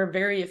 Again, we're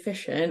very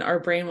efficient. Our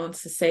brain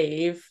wants to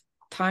save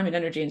time and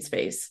energy and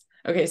space.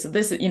 Okay, so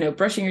this is, you know,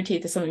 brushing your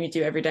teeth is something you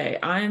do every day.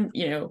 I'm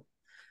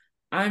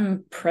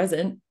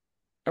present,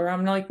 or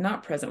I'm like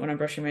not present when I'm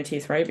brushing my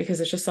teeth, right? Because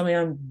it's just something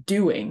I'm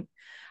doing.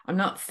 I'm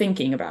not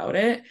thinking about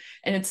it.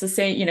 And it's the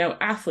same, you know,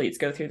 athletes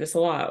go through this a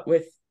lot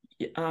with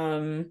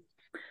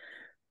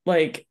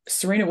like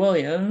Serena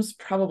Williams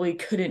probably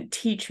couldn't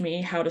teach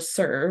me how to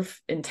serve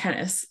in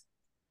tennis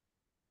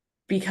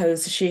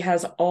because she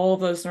has all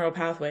those neural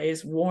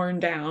pathways worn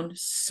down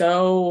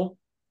so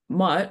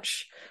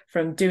much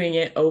from doing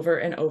it over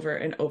and over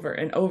and over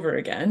and over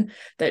again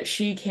that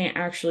she can't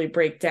actually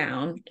break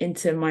down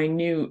into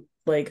minute,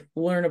 like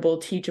learnable,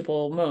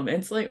 teachable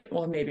moments. Like,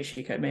 well, maybe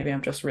she could. Maybe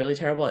I'm just really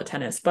terrible at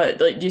tennis. But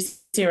like, do you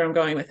see where I'm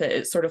going with it?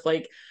 It's sort of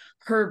like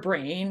her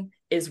brain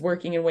is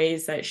working in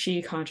ways that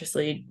she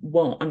consciously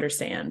won't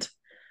understand.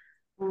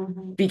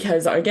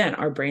 Because again,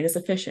 our brain is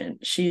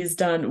efficient. She's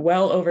done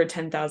well over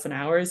 10,000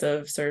 hours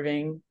of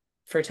serving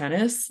for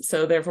tennis.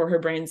 So therefore her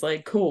brain's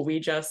like, cool, we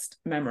just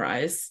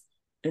memorize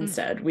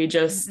instead. We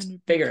just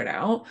figure it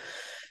out.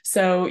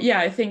 So yeah,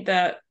 I think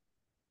that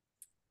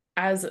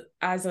as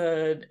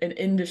an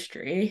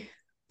industry,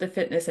 the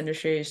fitness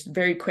industry is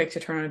very quick to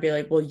turn on and be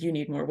like, well, you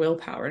need more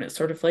willpower. And it's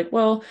sort of like,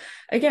 well,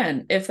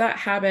 again, if that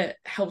habit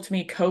helped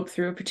me cope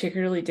through a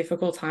particularly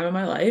difficult time in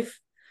my life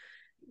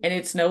and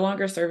it's no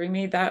longer serving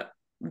me, that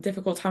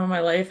difficult time of my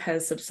life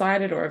has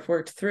subsided, or I've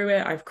worked through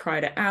it, I've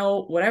cried it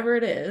out, whatever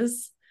it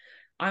is,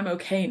 I'm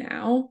okay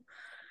now.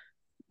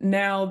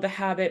 Now the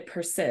habit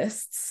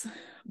persists,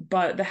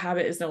 but the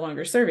habit is no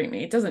longer serving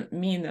me. It doesn't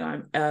mean that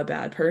I'm a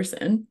bad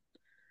person.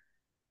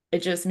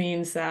 It just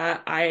means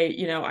that I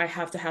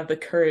have to have the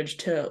courage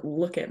to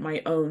look at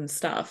my own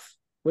stuff,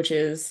 which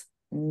is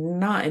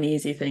not an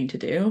easy thing to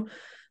do.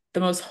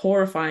 The most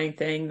horrifying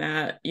thing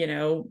that,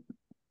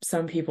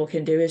 some people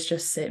can do is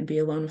just sit and be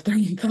alone with their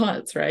own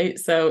thoughts, right?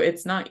 So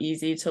it's not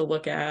easy to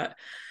look at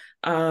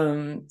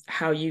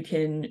how you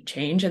can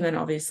change. And then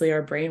obviously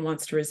our brain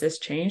wants to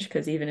resist change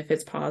because even if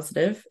it's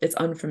positive, it's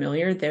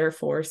unfamiliar,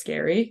 therefore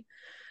scary.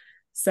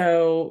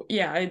 So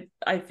yeah,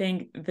 I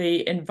think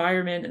the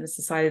environment and the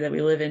society that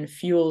we live in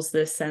fuels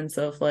this sense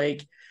of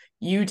like,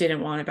 you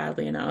didn't want it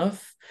badly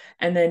enough.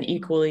 And then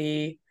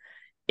equally,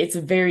 it's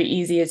very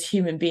easy as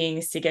human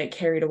beings to get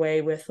carried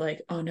away with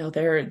like, oh no,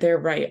 they're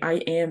right. I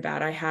am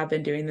bad. I have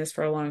been doing this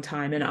for a long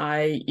time. And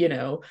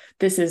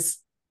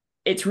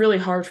it's really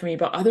hard for me,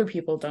 but other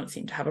people don't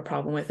seem to have a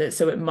problem with it.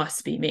 So it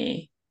must be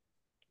me.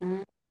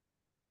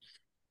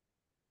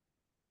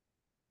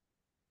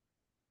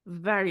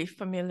 Very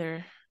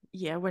familiar.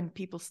 Yeah, when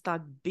people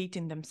start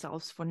beating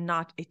themselves for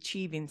not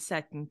achieving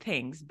certain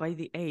things by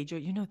the age,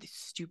 or these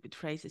stupid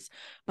phrases,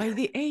 by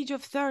the age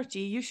of 30,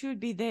 you should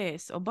be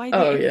this, or by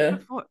the age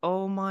of 40,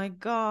 oh my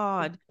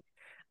God.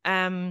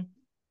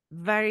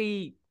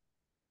 Very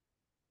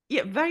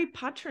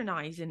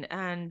patronizing.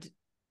 And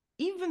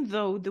even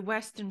though the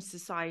Western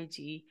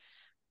society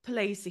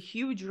plays a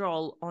huge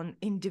role on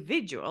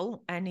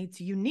individual and its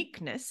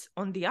uniqueness,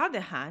 on the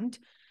other hand,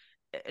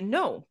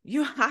 no,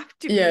 you have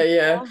to be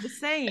all the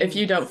same. If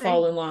you don't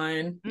fall in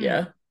line,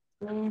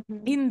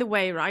 in the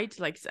way, right?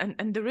 Like,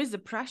 and there is a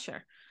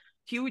pressure,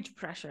 huge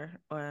pressure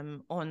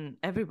on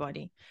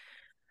everybody.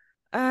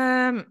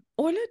 Ola,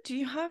 do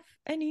you have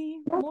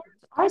any more?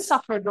 I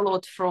suffered a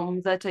lot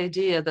from that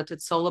idea that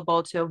it's all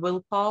about your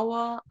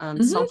willpower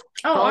and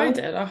self-control. Oh, I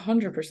did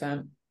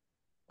 100%.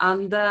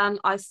 And then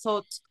I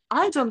thought,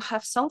 I don't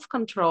have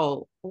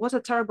self-control. What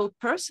a terrible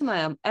person I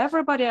am.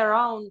 Everybody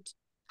around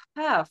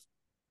have.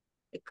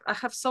 I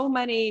have so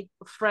many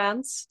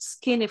friends,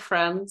 skinny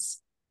friends,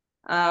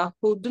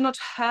 who do not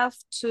have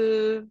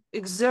to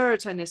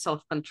exert any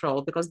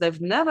self-control because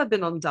they've never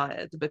been on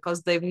diet,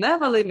 because they've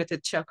never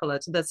limited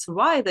chocolate. That's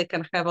why they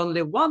can have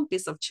only one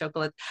piece of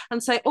chocolate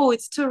and say, oh,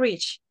 it's too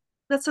rich.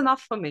 That's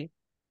enough for me.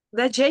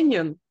 They're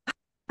genuine.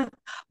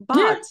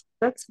 But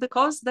that's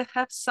because they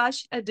have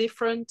such a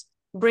different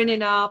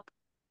bringing up,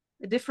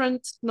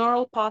 different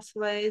neural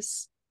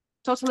pathways,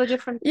 totally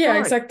different story.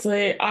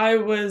 Exactly. I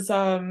was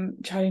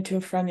chatting to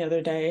a friend the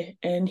other day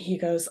and he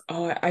goes,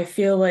 oh, I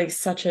feel like I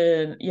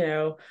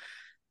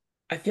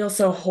feel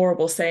so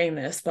horrible saying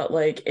this, but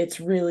like it's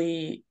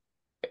really,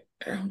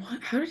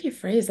 how did he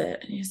phrase it?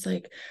 And he's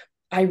like,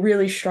 I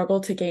really struggle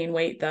to gain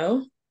weight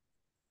though.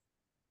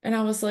 And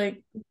I was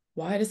like,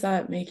 why does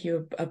that make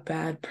you a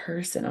bad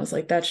person? I was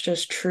like, that's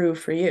just true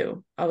for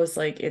you. I was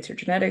like, it's your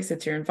genetics,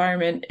 it's your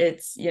environment,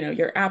 it's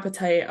your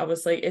appetite. I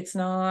was like, it's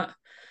not.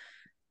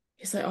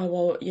 He's like, oh,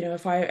 well,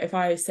 if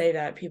I say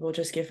that, people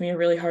just give me a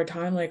really hard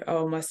time. Like,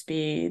 oh,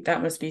 that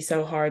must be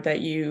so hard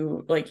that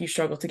you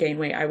struggle to gain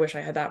weight. I wish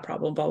I had that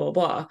problem, blah, blah,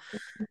 blah.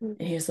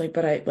 And he's like,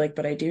 but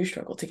I do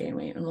struggle to gain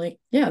weight. I'm like,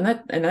 yeah,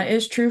 and that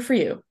is true for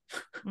you.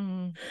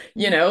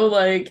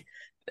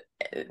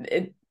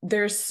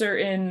 There's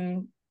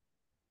certain,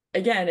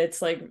 again,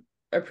 it's like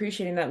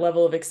appreciating that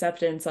level of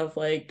acceptance of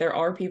like, there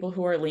are people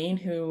who are lean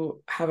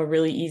who have a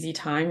really easy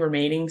time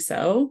remaining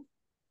so.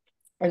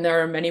 And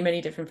there are many,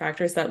 many different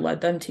factors that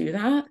led them to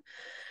that.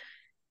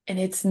 And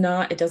it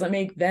doesn't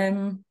make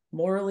them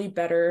morally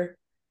better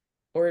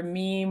or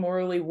me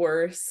morally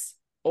worse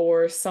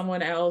or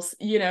someone else.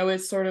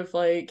 It's sort of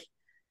like,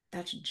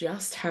 that's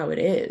just how it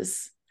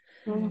is.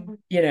 So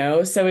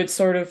it's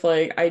sort of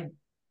like,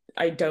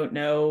 I don't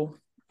know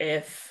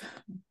if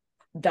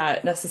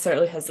that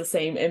necessarily has the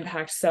same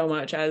impact so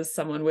much as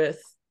someone with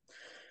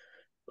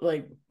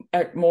like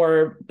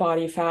more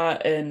body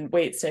fat and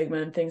weight stigma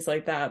and things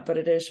like that. But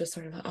it is just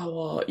sort of like,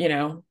 oh,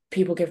 well,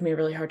 people give me a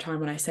really hard time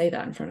when I say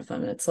that in front of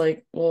them. And it's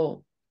like,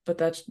 well, but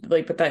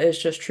that is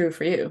just true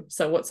for you.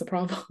 So what's the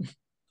problem?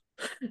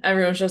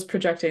 Everyone's just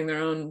projecting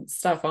their own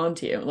stuff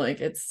onto you. Like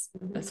that's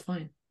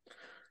fine.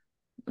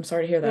 I'm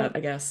sorry to hear that, I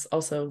guess.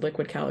 Also,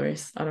 liquid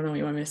calories. I don't know what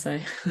you want me to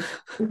say.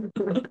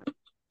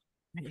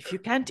 If you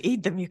can't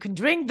eat them, you can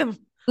drink them.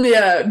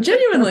 Yeah,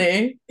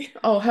 genuinely.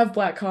 Oh, have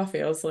black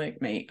coffee. I was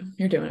like, mate,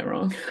 you're doing it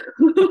wrong.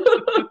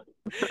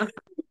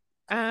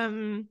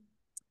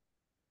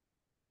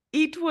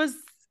 It was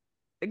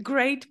a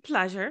great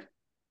pleasure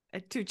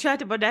to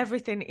chat about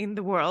everything in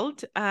the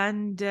world.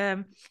 And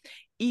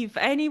if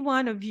any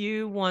one of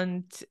you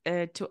want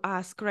to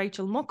ask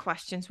Rachel more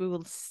questions, we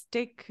will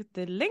stick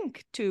the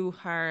link to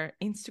her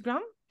Instagram,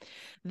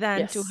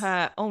 then to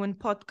her own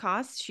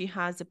podcast. She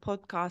has a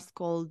podcast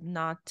called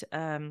Not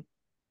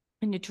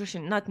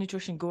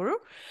Nutrition Guru.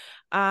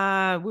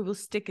 We will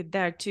stick it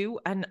there too.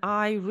 And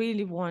I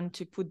really want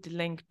to put the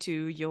link to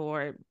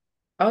your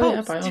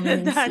post by all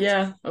means. that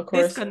yeah, of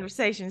course. This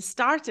conversation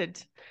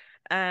started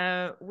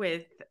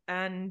with.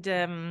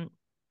 And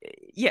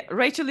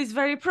Rachel is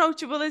very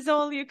approachable, is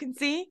all you can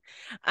see.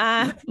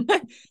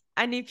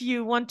 And if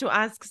you want to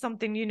ask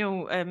something,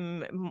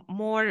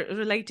 more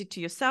related to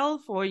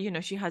yourself, or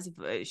she has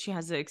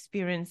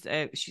experience.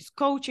 She's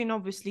coaching,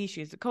 obviously.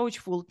 She's a coach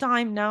full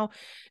time now,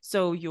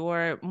 so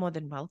you're more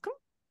than welcome.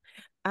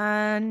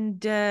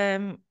 And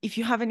if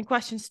you have any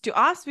questions to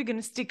ask, we're going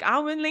to stick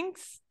our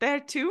links there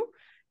too.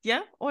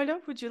 Yeah,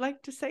 Ola, would you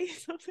like to say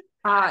something?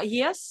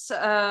 Yes,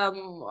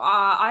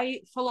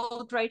 I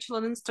followed Rachel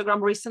on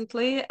Instagram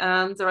recently,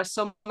 and there are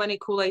so many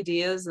cool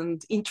ideas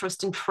and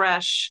interesting,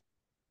 fresh,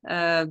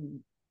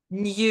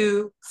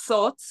 new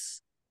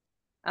thoughts,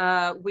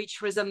 which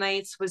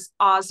resonates with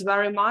us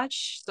very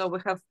much. So we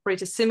have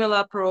pretty similar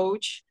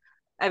approach,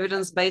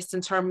 evidence-based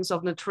in terms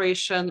of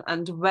nutrition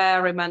and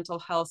very mental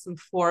health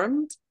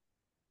informed.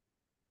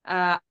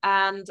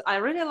 And I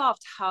really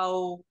loved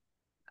how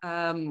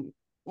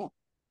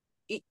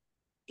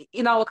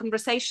in our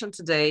conversation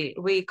today,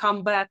 we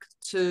come back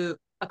to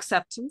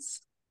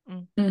acceptance,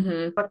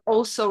 but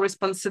also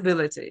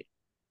responsibility.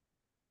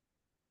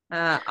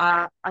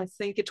 I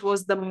think it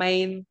was the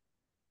main.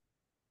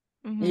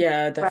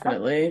 Yeah,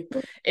 definitely.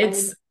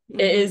 It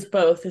is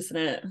both, isn't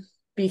it?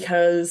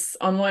 Because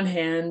on one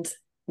hand,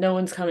 no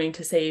one's coming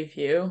to save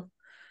you.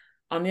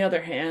 On the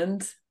other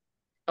hand,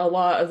 a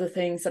lot of the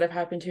things that have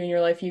happened to you in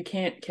your life, you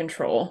can't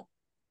control.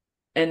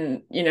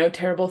 And,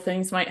 terrible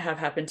things might have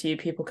happened to you.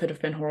 People could have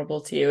been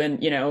horrible to you.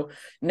 And,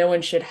 no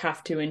one should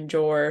have to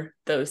endure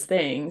those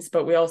things,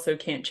 but we also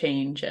can't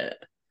change it.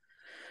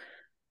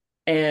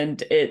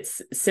 And it's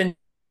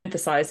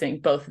synthesizing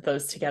both of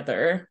those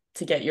together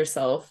to get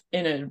yourself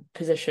in a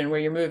position where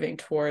you're moving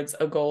towards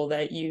a goal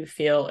that you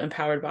feel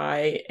empowered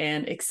by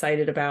and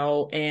excited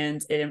about.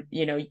 And,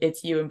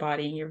 it's you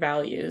embodying your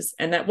values.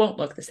 And that won't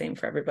look the same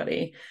for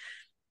everybody.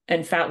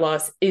 And fat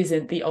loss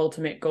isn't the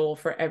ultimate goal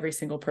for every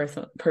single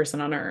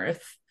person on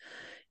earth,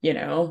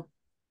 and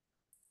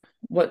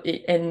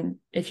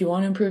if you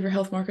want to improve your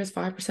health markers,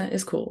 5%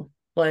 is cool.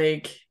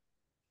 Like,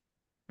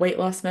 weight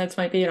loss meds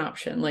might be an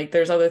option. Like,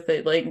 there's other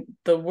things. Like,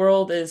 the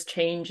world is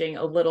changing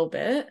a little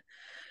bit,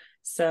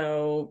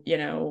 so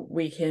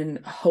we can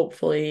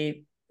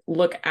hopefully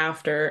look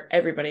after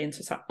everybody in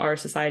our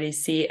society,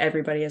 see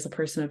everybody as a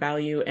person of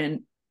value,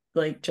 and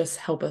like just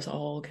help us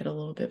all get a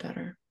little bit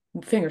better.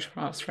 Fingers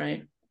crossed,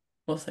 right?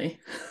 We'll see.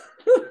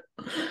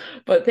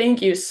 But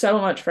thank you so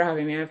much for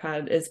having me.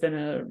 It's been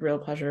a real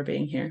pleasure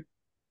being here.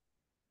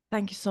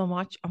 Thank you so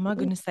much. I'm not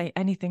going to say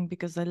anything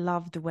because I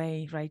love the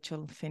way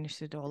Rachel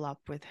finished it all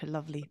up with her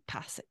lovely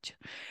passage.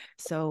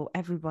 So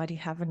everybody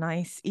have a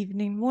nice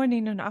evening,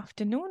 morning, and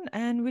afternoon,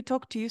 and we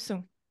talk to you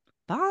soon.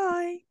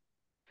 Bye.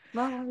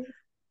 Bye.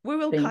 We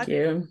will Thank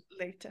you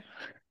later.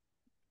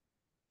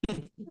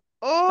 It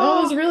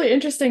was a really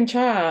interesting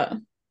chat.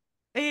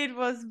 It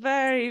was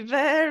very,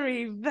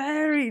 very,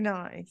 very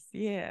nice.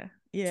 Yeah.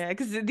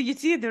 Because you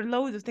see, there are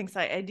loads of things.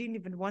 I didn't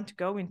even want to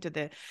go into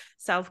the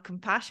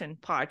self-compassion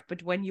part,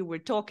 but when you were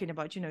talking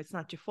about, it's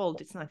not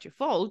your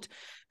fault,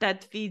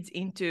 that feeds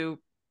into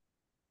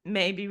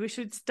maybe we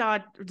should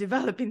start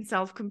developing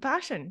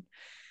self-compassion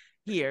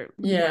here.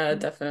 Yeah,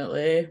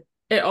 definitely.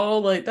 It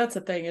all, that's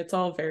the thing. It's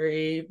all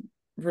very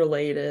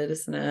related,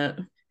 isn't it?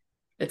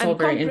 It's all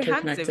very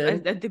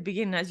interconnected. At the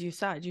beginning, as you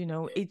said,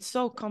 it's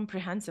so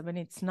comprehensive, and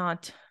it's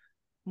not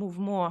move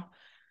more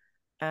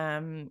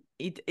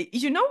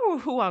you know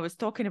who I was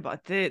talking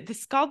about, the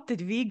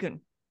sculpted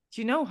vegan.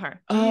 Do you know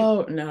her?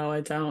 Oh no,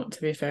 I don't,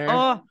 to be fair.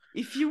 Oh,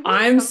 if you want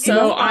I'm some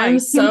so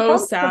Impossible.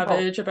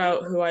 savage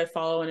about who I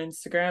follow on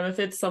Instagram. If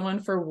it's someone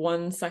for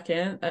 1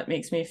 second that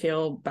makes me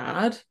feel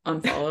bad,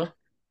 unfollow.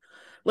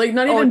 Like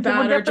not even It will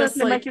bad, or just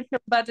definitely make like, you feel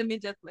bad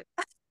immediately.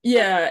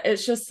 yeah,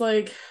 it's just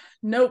like,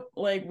 nope,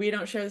 like we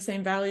don't share the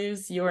same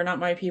values. You are not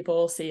my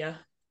people. See ya.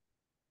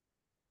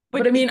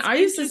 But I mean, it's I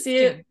used to see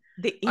it.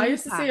 interesting, the I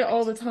used to see it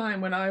all the impact.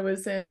 time when I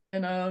was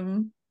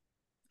in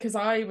because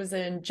I was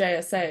in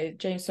JSA,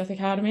 James Smith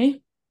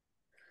Academy.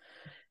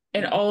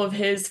 In all of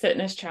his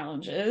fitness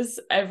challenges,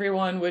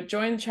 everyone would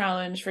join the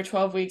challenge for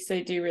 12 weeks.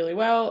 They'd do really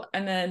well,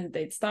 and then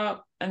they'd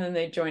stop, and then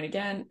they'd join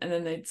again, and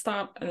then they'd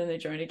stop, and then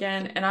they'd join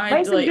again. And I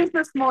Basic like,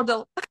 business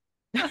model.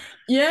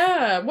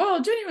 yeah,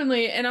 well,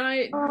 genuinely. And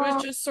I was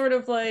Uh, just sort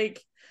of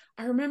like,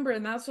 I remember,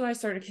 and that's when I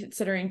started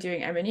considering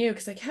doing MNU,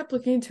 because I kept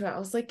looking into it. I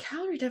was like,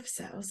 calorie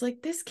deficit. I was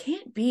like, this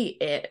can't be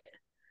it.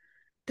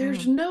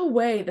 There's no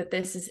way that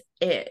this is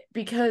it,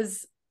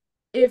 because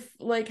if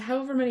like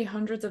however many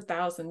hundreds of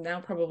thousands, now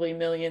probably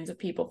millions of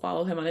people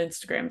follow him on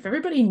Instagram, if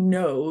everybody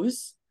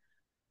knows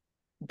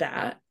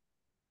that,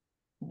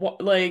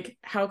 what, like,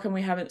 how come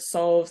we haven't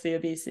solved the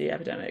obesity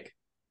epidemic?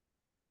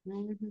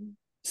 mhm.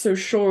 So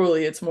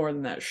surely it's more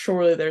than that.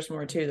 Surely there's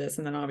more to this.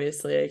 And then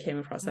obviously I came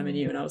across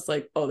MNU and I was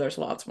like, oh, there's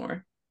lots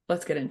more.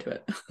 Let's get into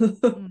it.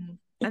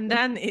 And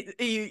then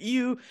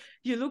you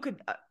look at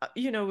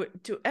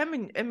to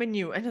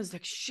MNU, and I was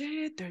like,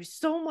 shit, there's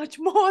so much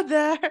more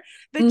there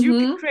that you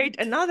can create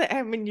another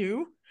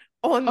MNU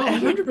on Oh,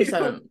 MNU.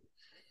 100%.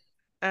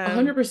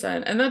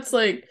 100%. And that's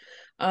like,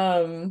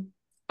 I'm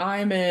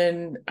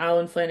in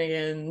Alan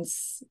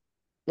Flanagan's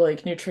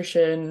like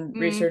nutrition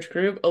research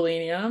group,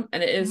 Alenia,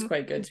 and it is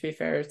quite good, to be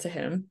fair to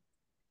him.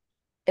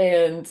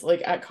 And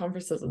like at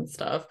conferences and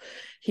stuff,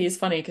 he's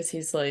funny because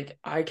he's like,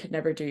 I could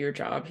never do your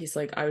job. He's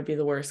like, I would be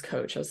the worst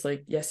coach. I was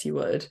like, yes, you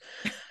would.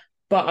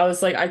 But I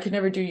was like, I could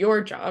never do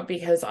your job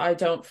because I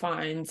don't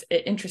find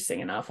it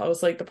interesting enough. I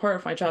was like, the part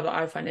of my job that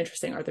I find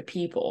interesting are the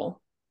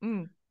people.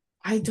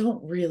 I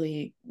don't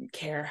really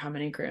care how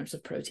many grams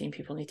of protein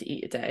people need to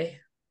eat a day.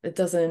 It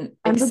doesn't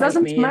excite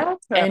me Matter.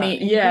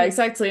 any. Yeah,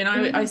 exactly. And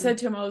I said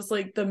to him, I was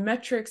like, the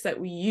metrics that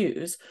we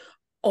use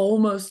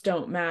almost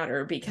don't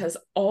matter, because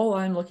all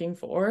I'm looking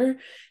for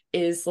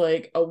is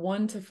like a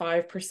 1 to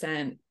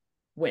 5%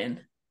 win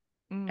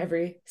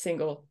every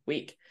single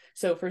week.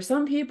 So for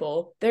some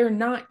people, they're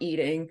not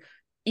eating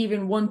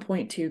even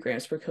 1.2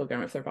 grams per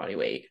kilogram of their body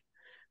weight,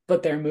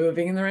 but they're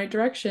moving in the right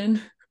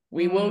direction.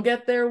 We will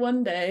get there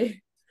one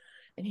day.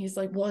 And he's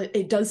like, well,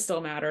 it does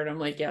still matter. And I'm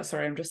like, yeah,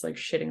 sorry, I'm just like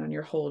shitting on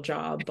your whole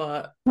job,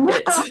 but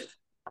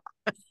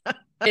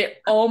it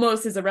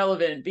almost is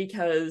irrelevant,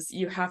 because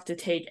you have to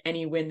take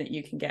any win that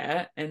you can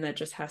get, and that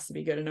just has to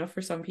be good enough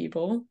for some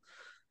people.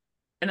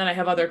 And then I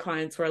have other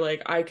clients where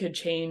like I could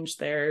change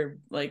their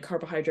like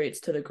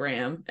carbohydrates to the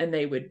gram and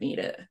they would meet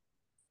it.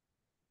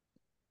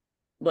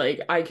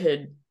 Like I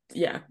could,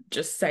 yeah,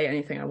 just say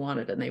anything I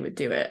wanted and they would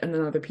do it. And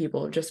then other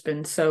people have just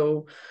been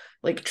so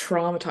like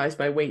traumatized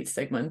by weight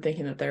stigma and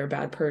thinking that they're a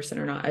bad person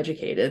or not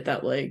educated,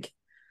 that like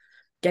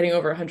getting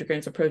over 100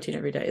 grams of protein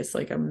every day is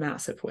like a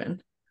massive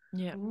win.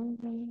 Yeah.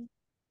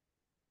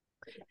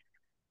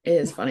 It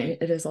is funny.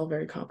 It is all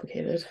very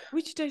complicated.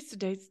 Which day is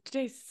today?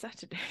 Today's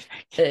Saturday.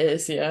 It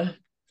is, yeah.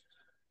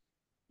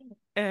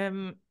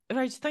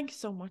 Right, thank you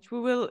so much. We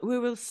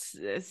will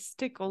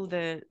stick all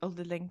the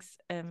links.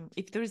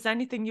 If there is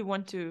anything you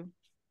want to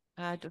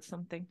add or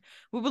something,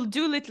 we will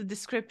do a little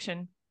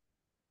description.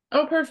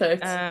 Oh,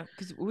 perfect.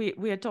 Because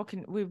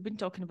we've been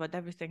talking about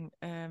everything.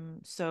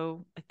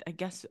 So I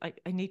guess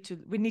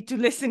we need to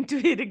listen to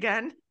it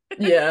again.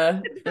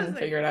 Yeah, and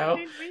figure it out.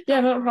 Yeah,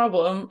 no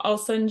problem. I'll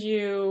send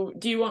you.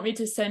 Do you want me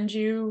to send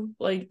you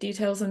like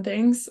details and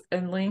things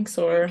and links,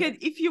 or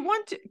if you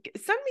want to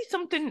send me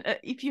something,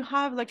 if you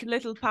have like a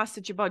little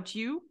passage about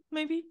you,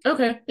 maybe.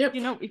 Okay. Yep.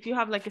 If you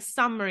have like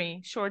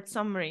a short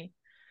summary,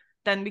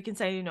 then we can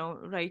say,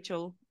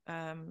 Rachel.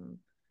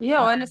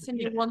 Yeah, or anything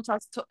you want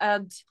us to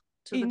add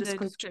to in the the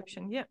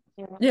description. Yeah.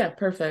 Yeah,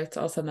 perfect.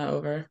 I'll send that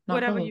over.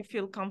 Whatever you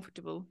feel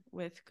comfortable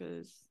with,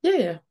 because.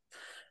 Yeah.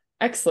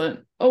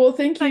 Excellent. Oh, well,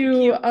 thank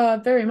you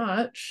very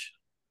much.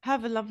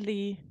 Have a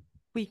lovely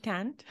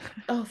weekend.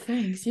 Oh,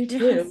 thanks. You too.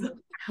 Yes.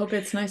 Hope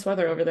it's nice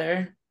weather over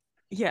there.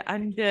 Yeah,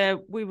 and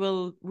we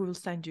will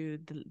send you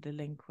the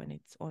link when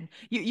it's on.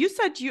 You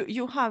said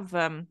you have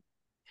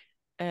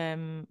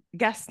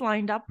guests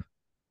lined up.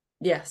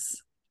 Yes.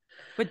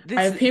 But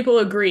I have people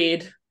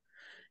agreed.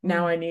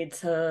 Now I need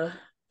to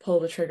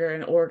pull the trigger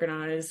and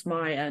organize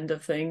my end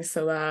of things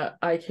so that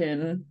I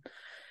can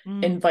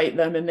invite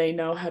them and they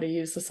know how to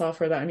use the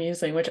software that I'm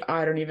using, which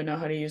I don't even know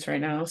how to use right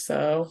now.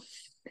 So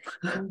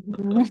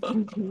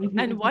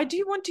and why do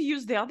you want to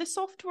use the other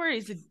software?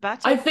 Is it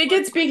better? I think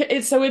it's because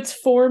it's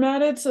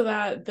formatted so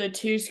that the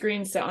two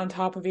screens sit on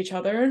top of each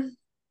other.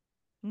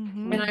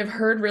 And I've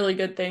heard really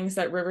good things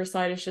that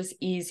Riverside is just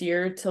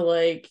easier to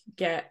like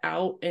get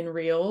out in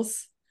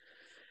Reels,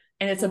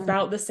 and it's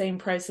about the same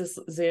price as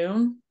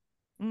Zoom.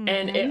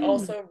 And it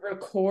also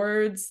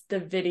records the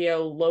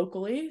video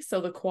locally,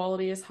 so the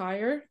quality is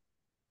higher.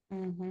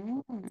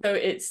 So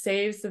it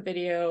saves the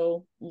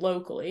video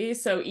locally.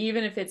 So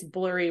even if it's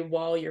blurry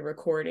while you're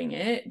recording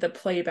it, the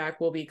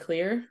playback will be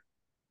clear.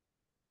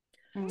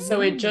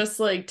 So it just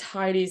like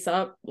tidies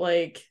up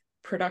like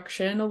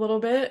production a little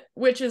bit,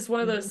 which is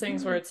one of those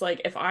things where it's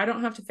like, if I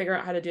don't have to figure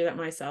out how to do that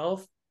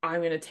myself, I'm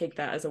going to take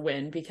that as a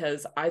win,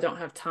 because I don't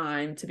have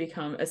time to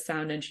become a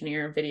sound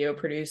engineer, video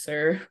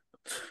producer.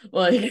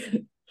 Like,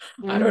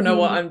 I don't know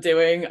what I'm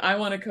doing. I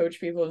want to coach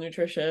people in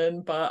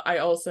nutrition, but I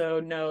also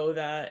know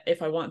that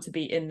if I want to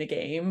be in the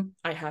game,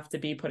 I have to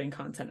be putting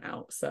content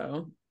out.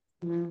 So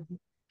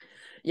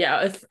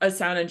yeah, a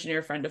sound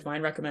engineer friend of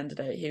mine recommended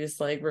it. He was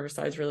like,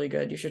 Riverside's really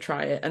good, you should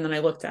try it. And then I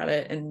looked at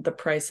it, and the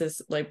price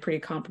is like pretty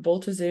comparable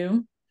to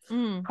Zoom.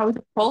 How is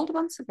it called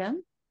once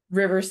again?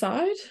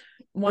 Riverside,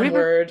 one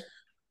word.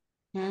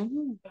 I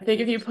think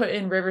if you put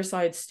in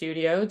Riverside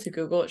Studio to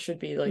Google, it should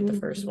be like the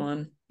first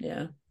one.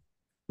 Yeah.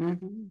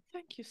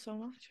 Thank you so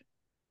much.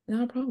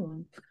 No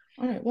problem.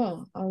 All right,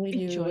 well, I'll leave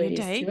Enjoy you your ladies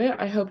day. to it.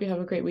 I hope you have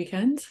a great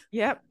weekend.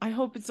 Yep, I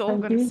hope it's all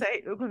going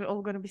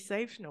to be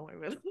safe. No, I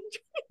will.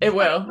 It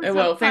will. It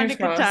will. Fingers Panic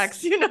crossed.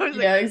 attacks, you know.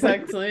 Yeah,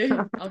 exactly.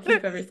 I'll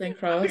keep everything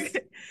crossed.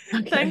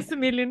 Okay. Thanks a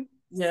million.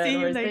 Yeah, See no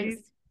you, worries. ladies.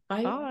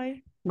 Thanks. Bye.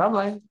 Bye.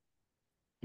 Bye-bye.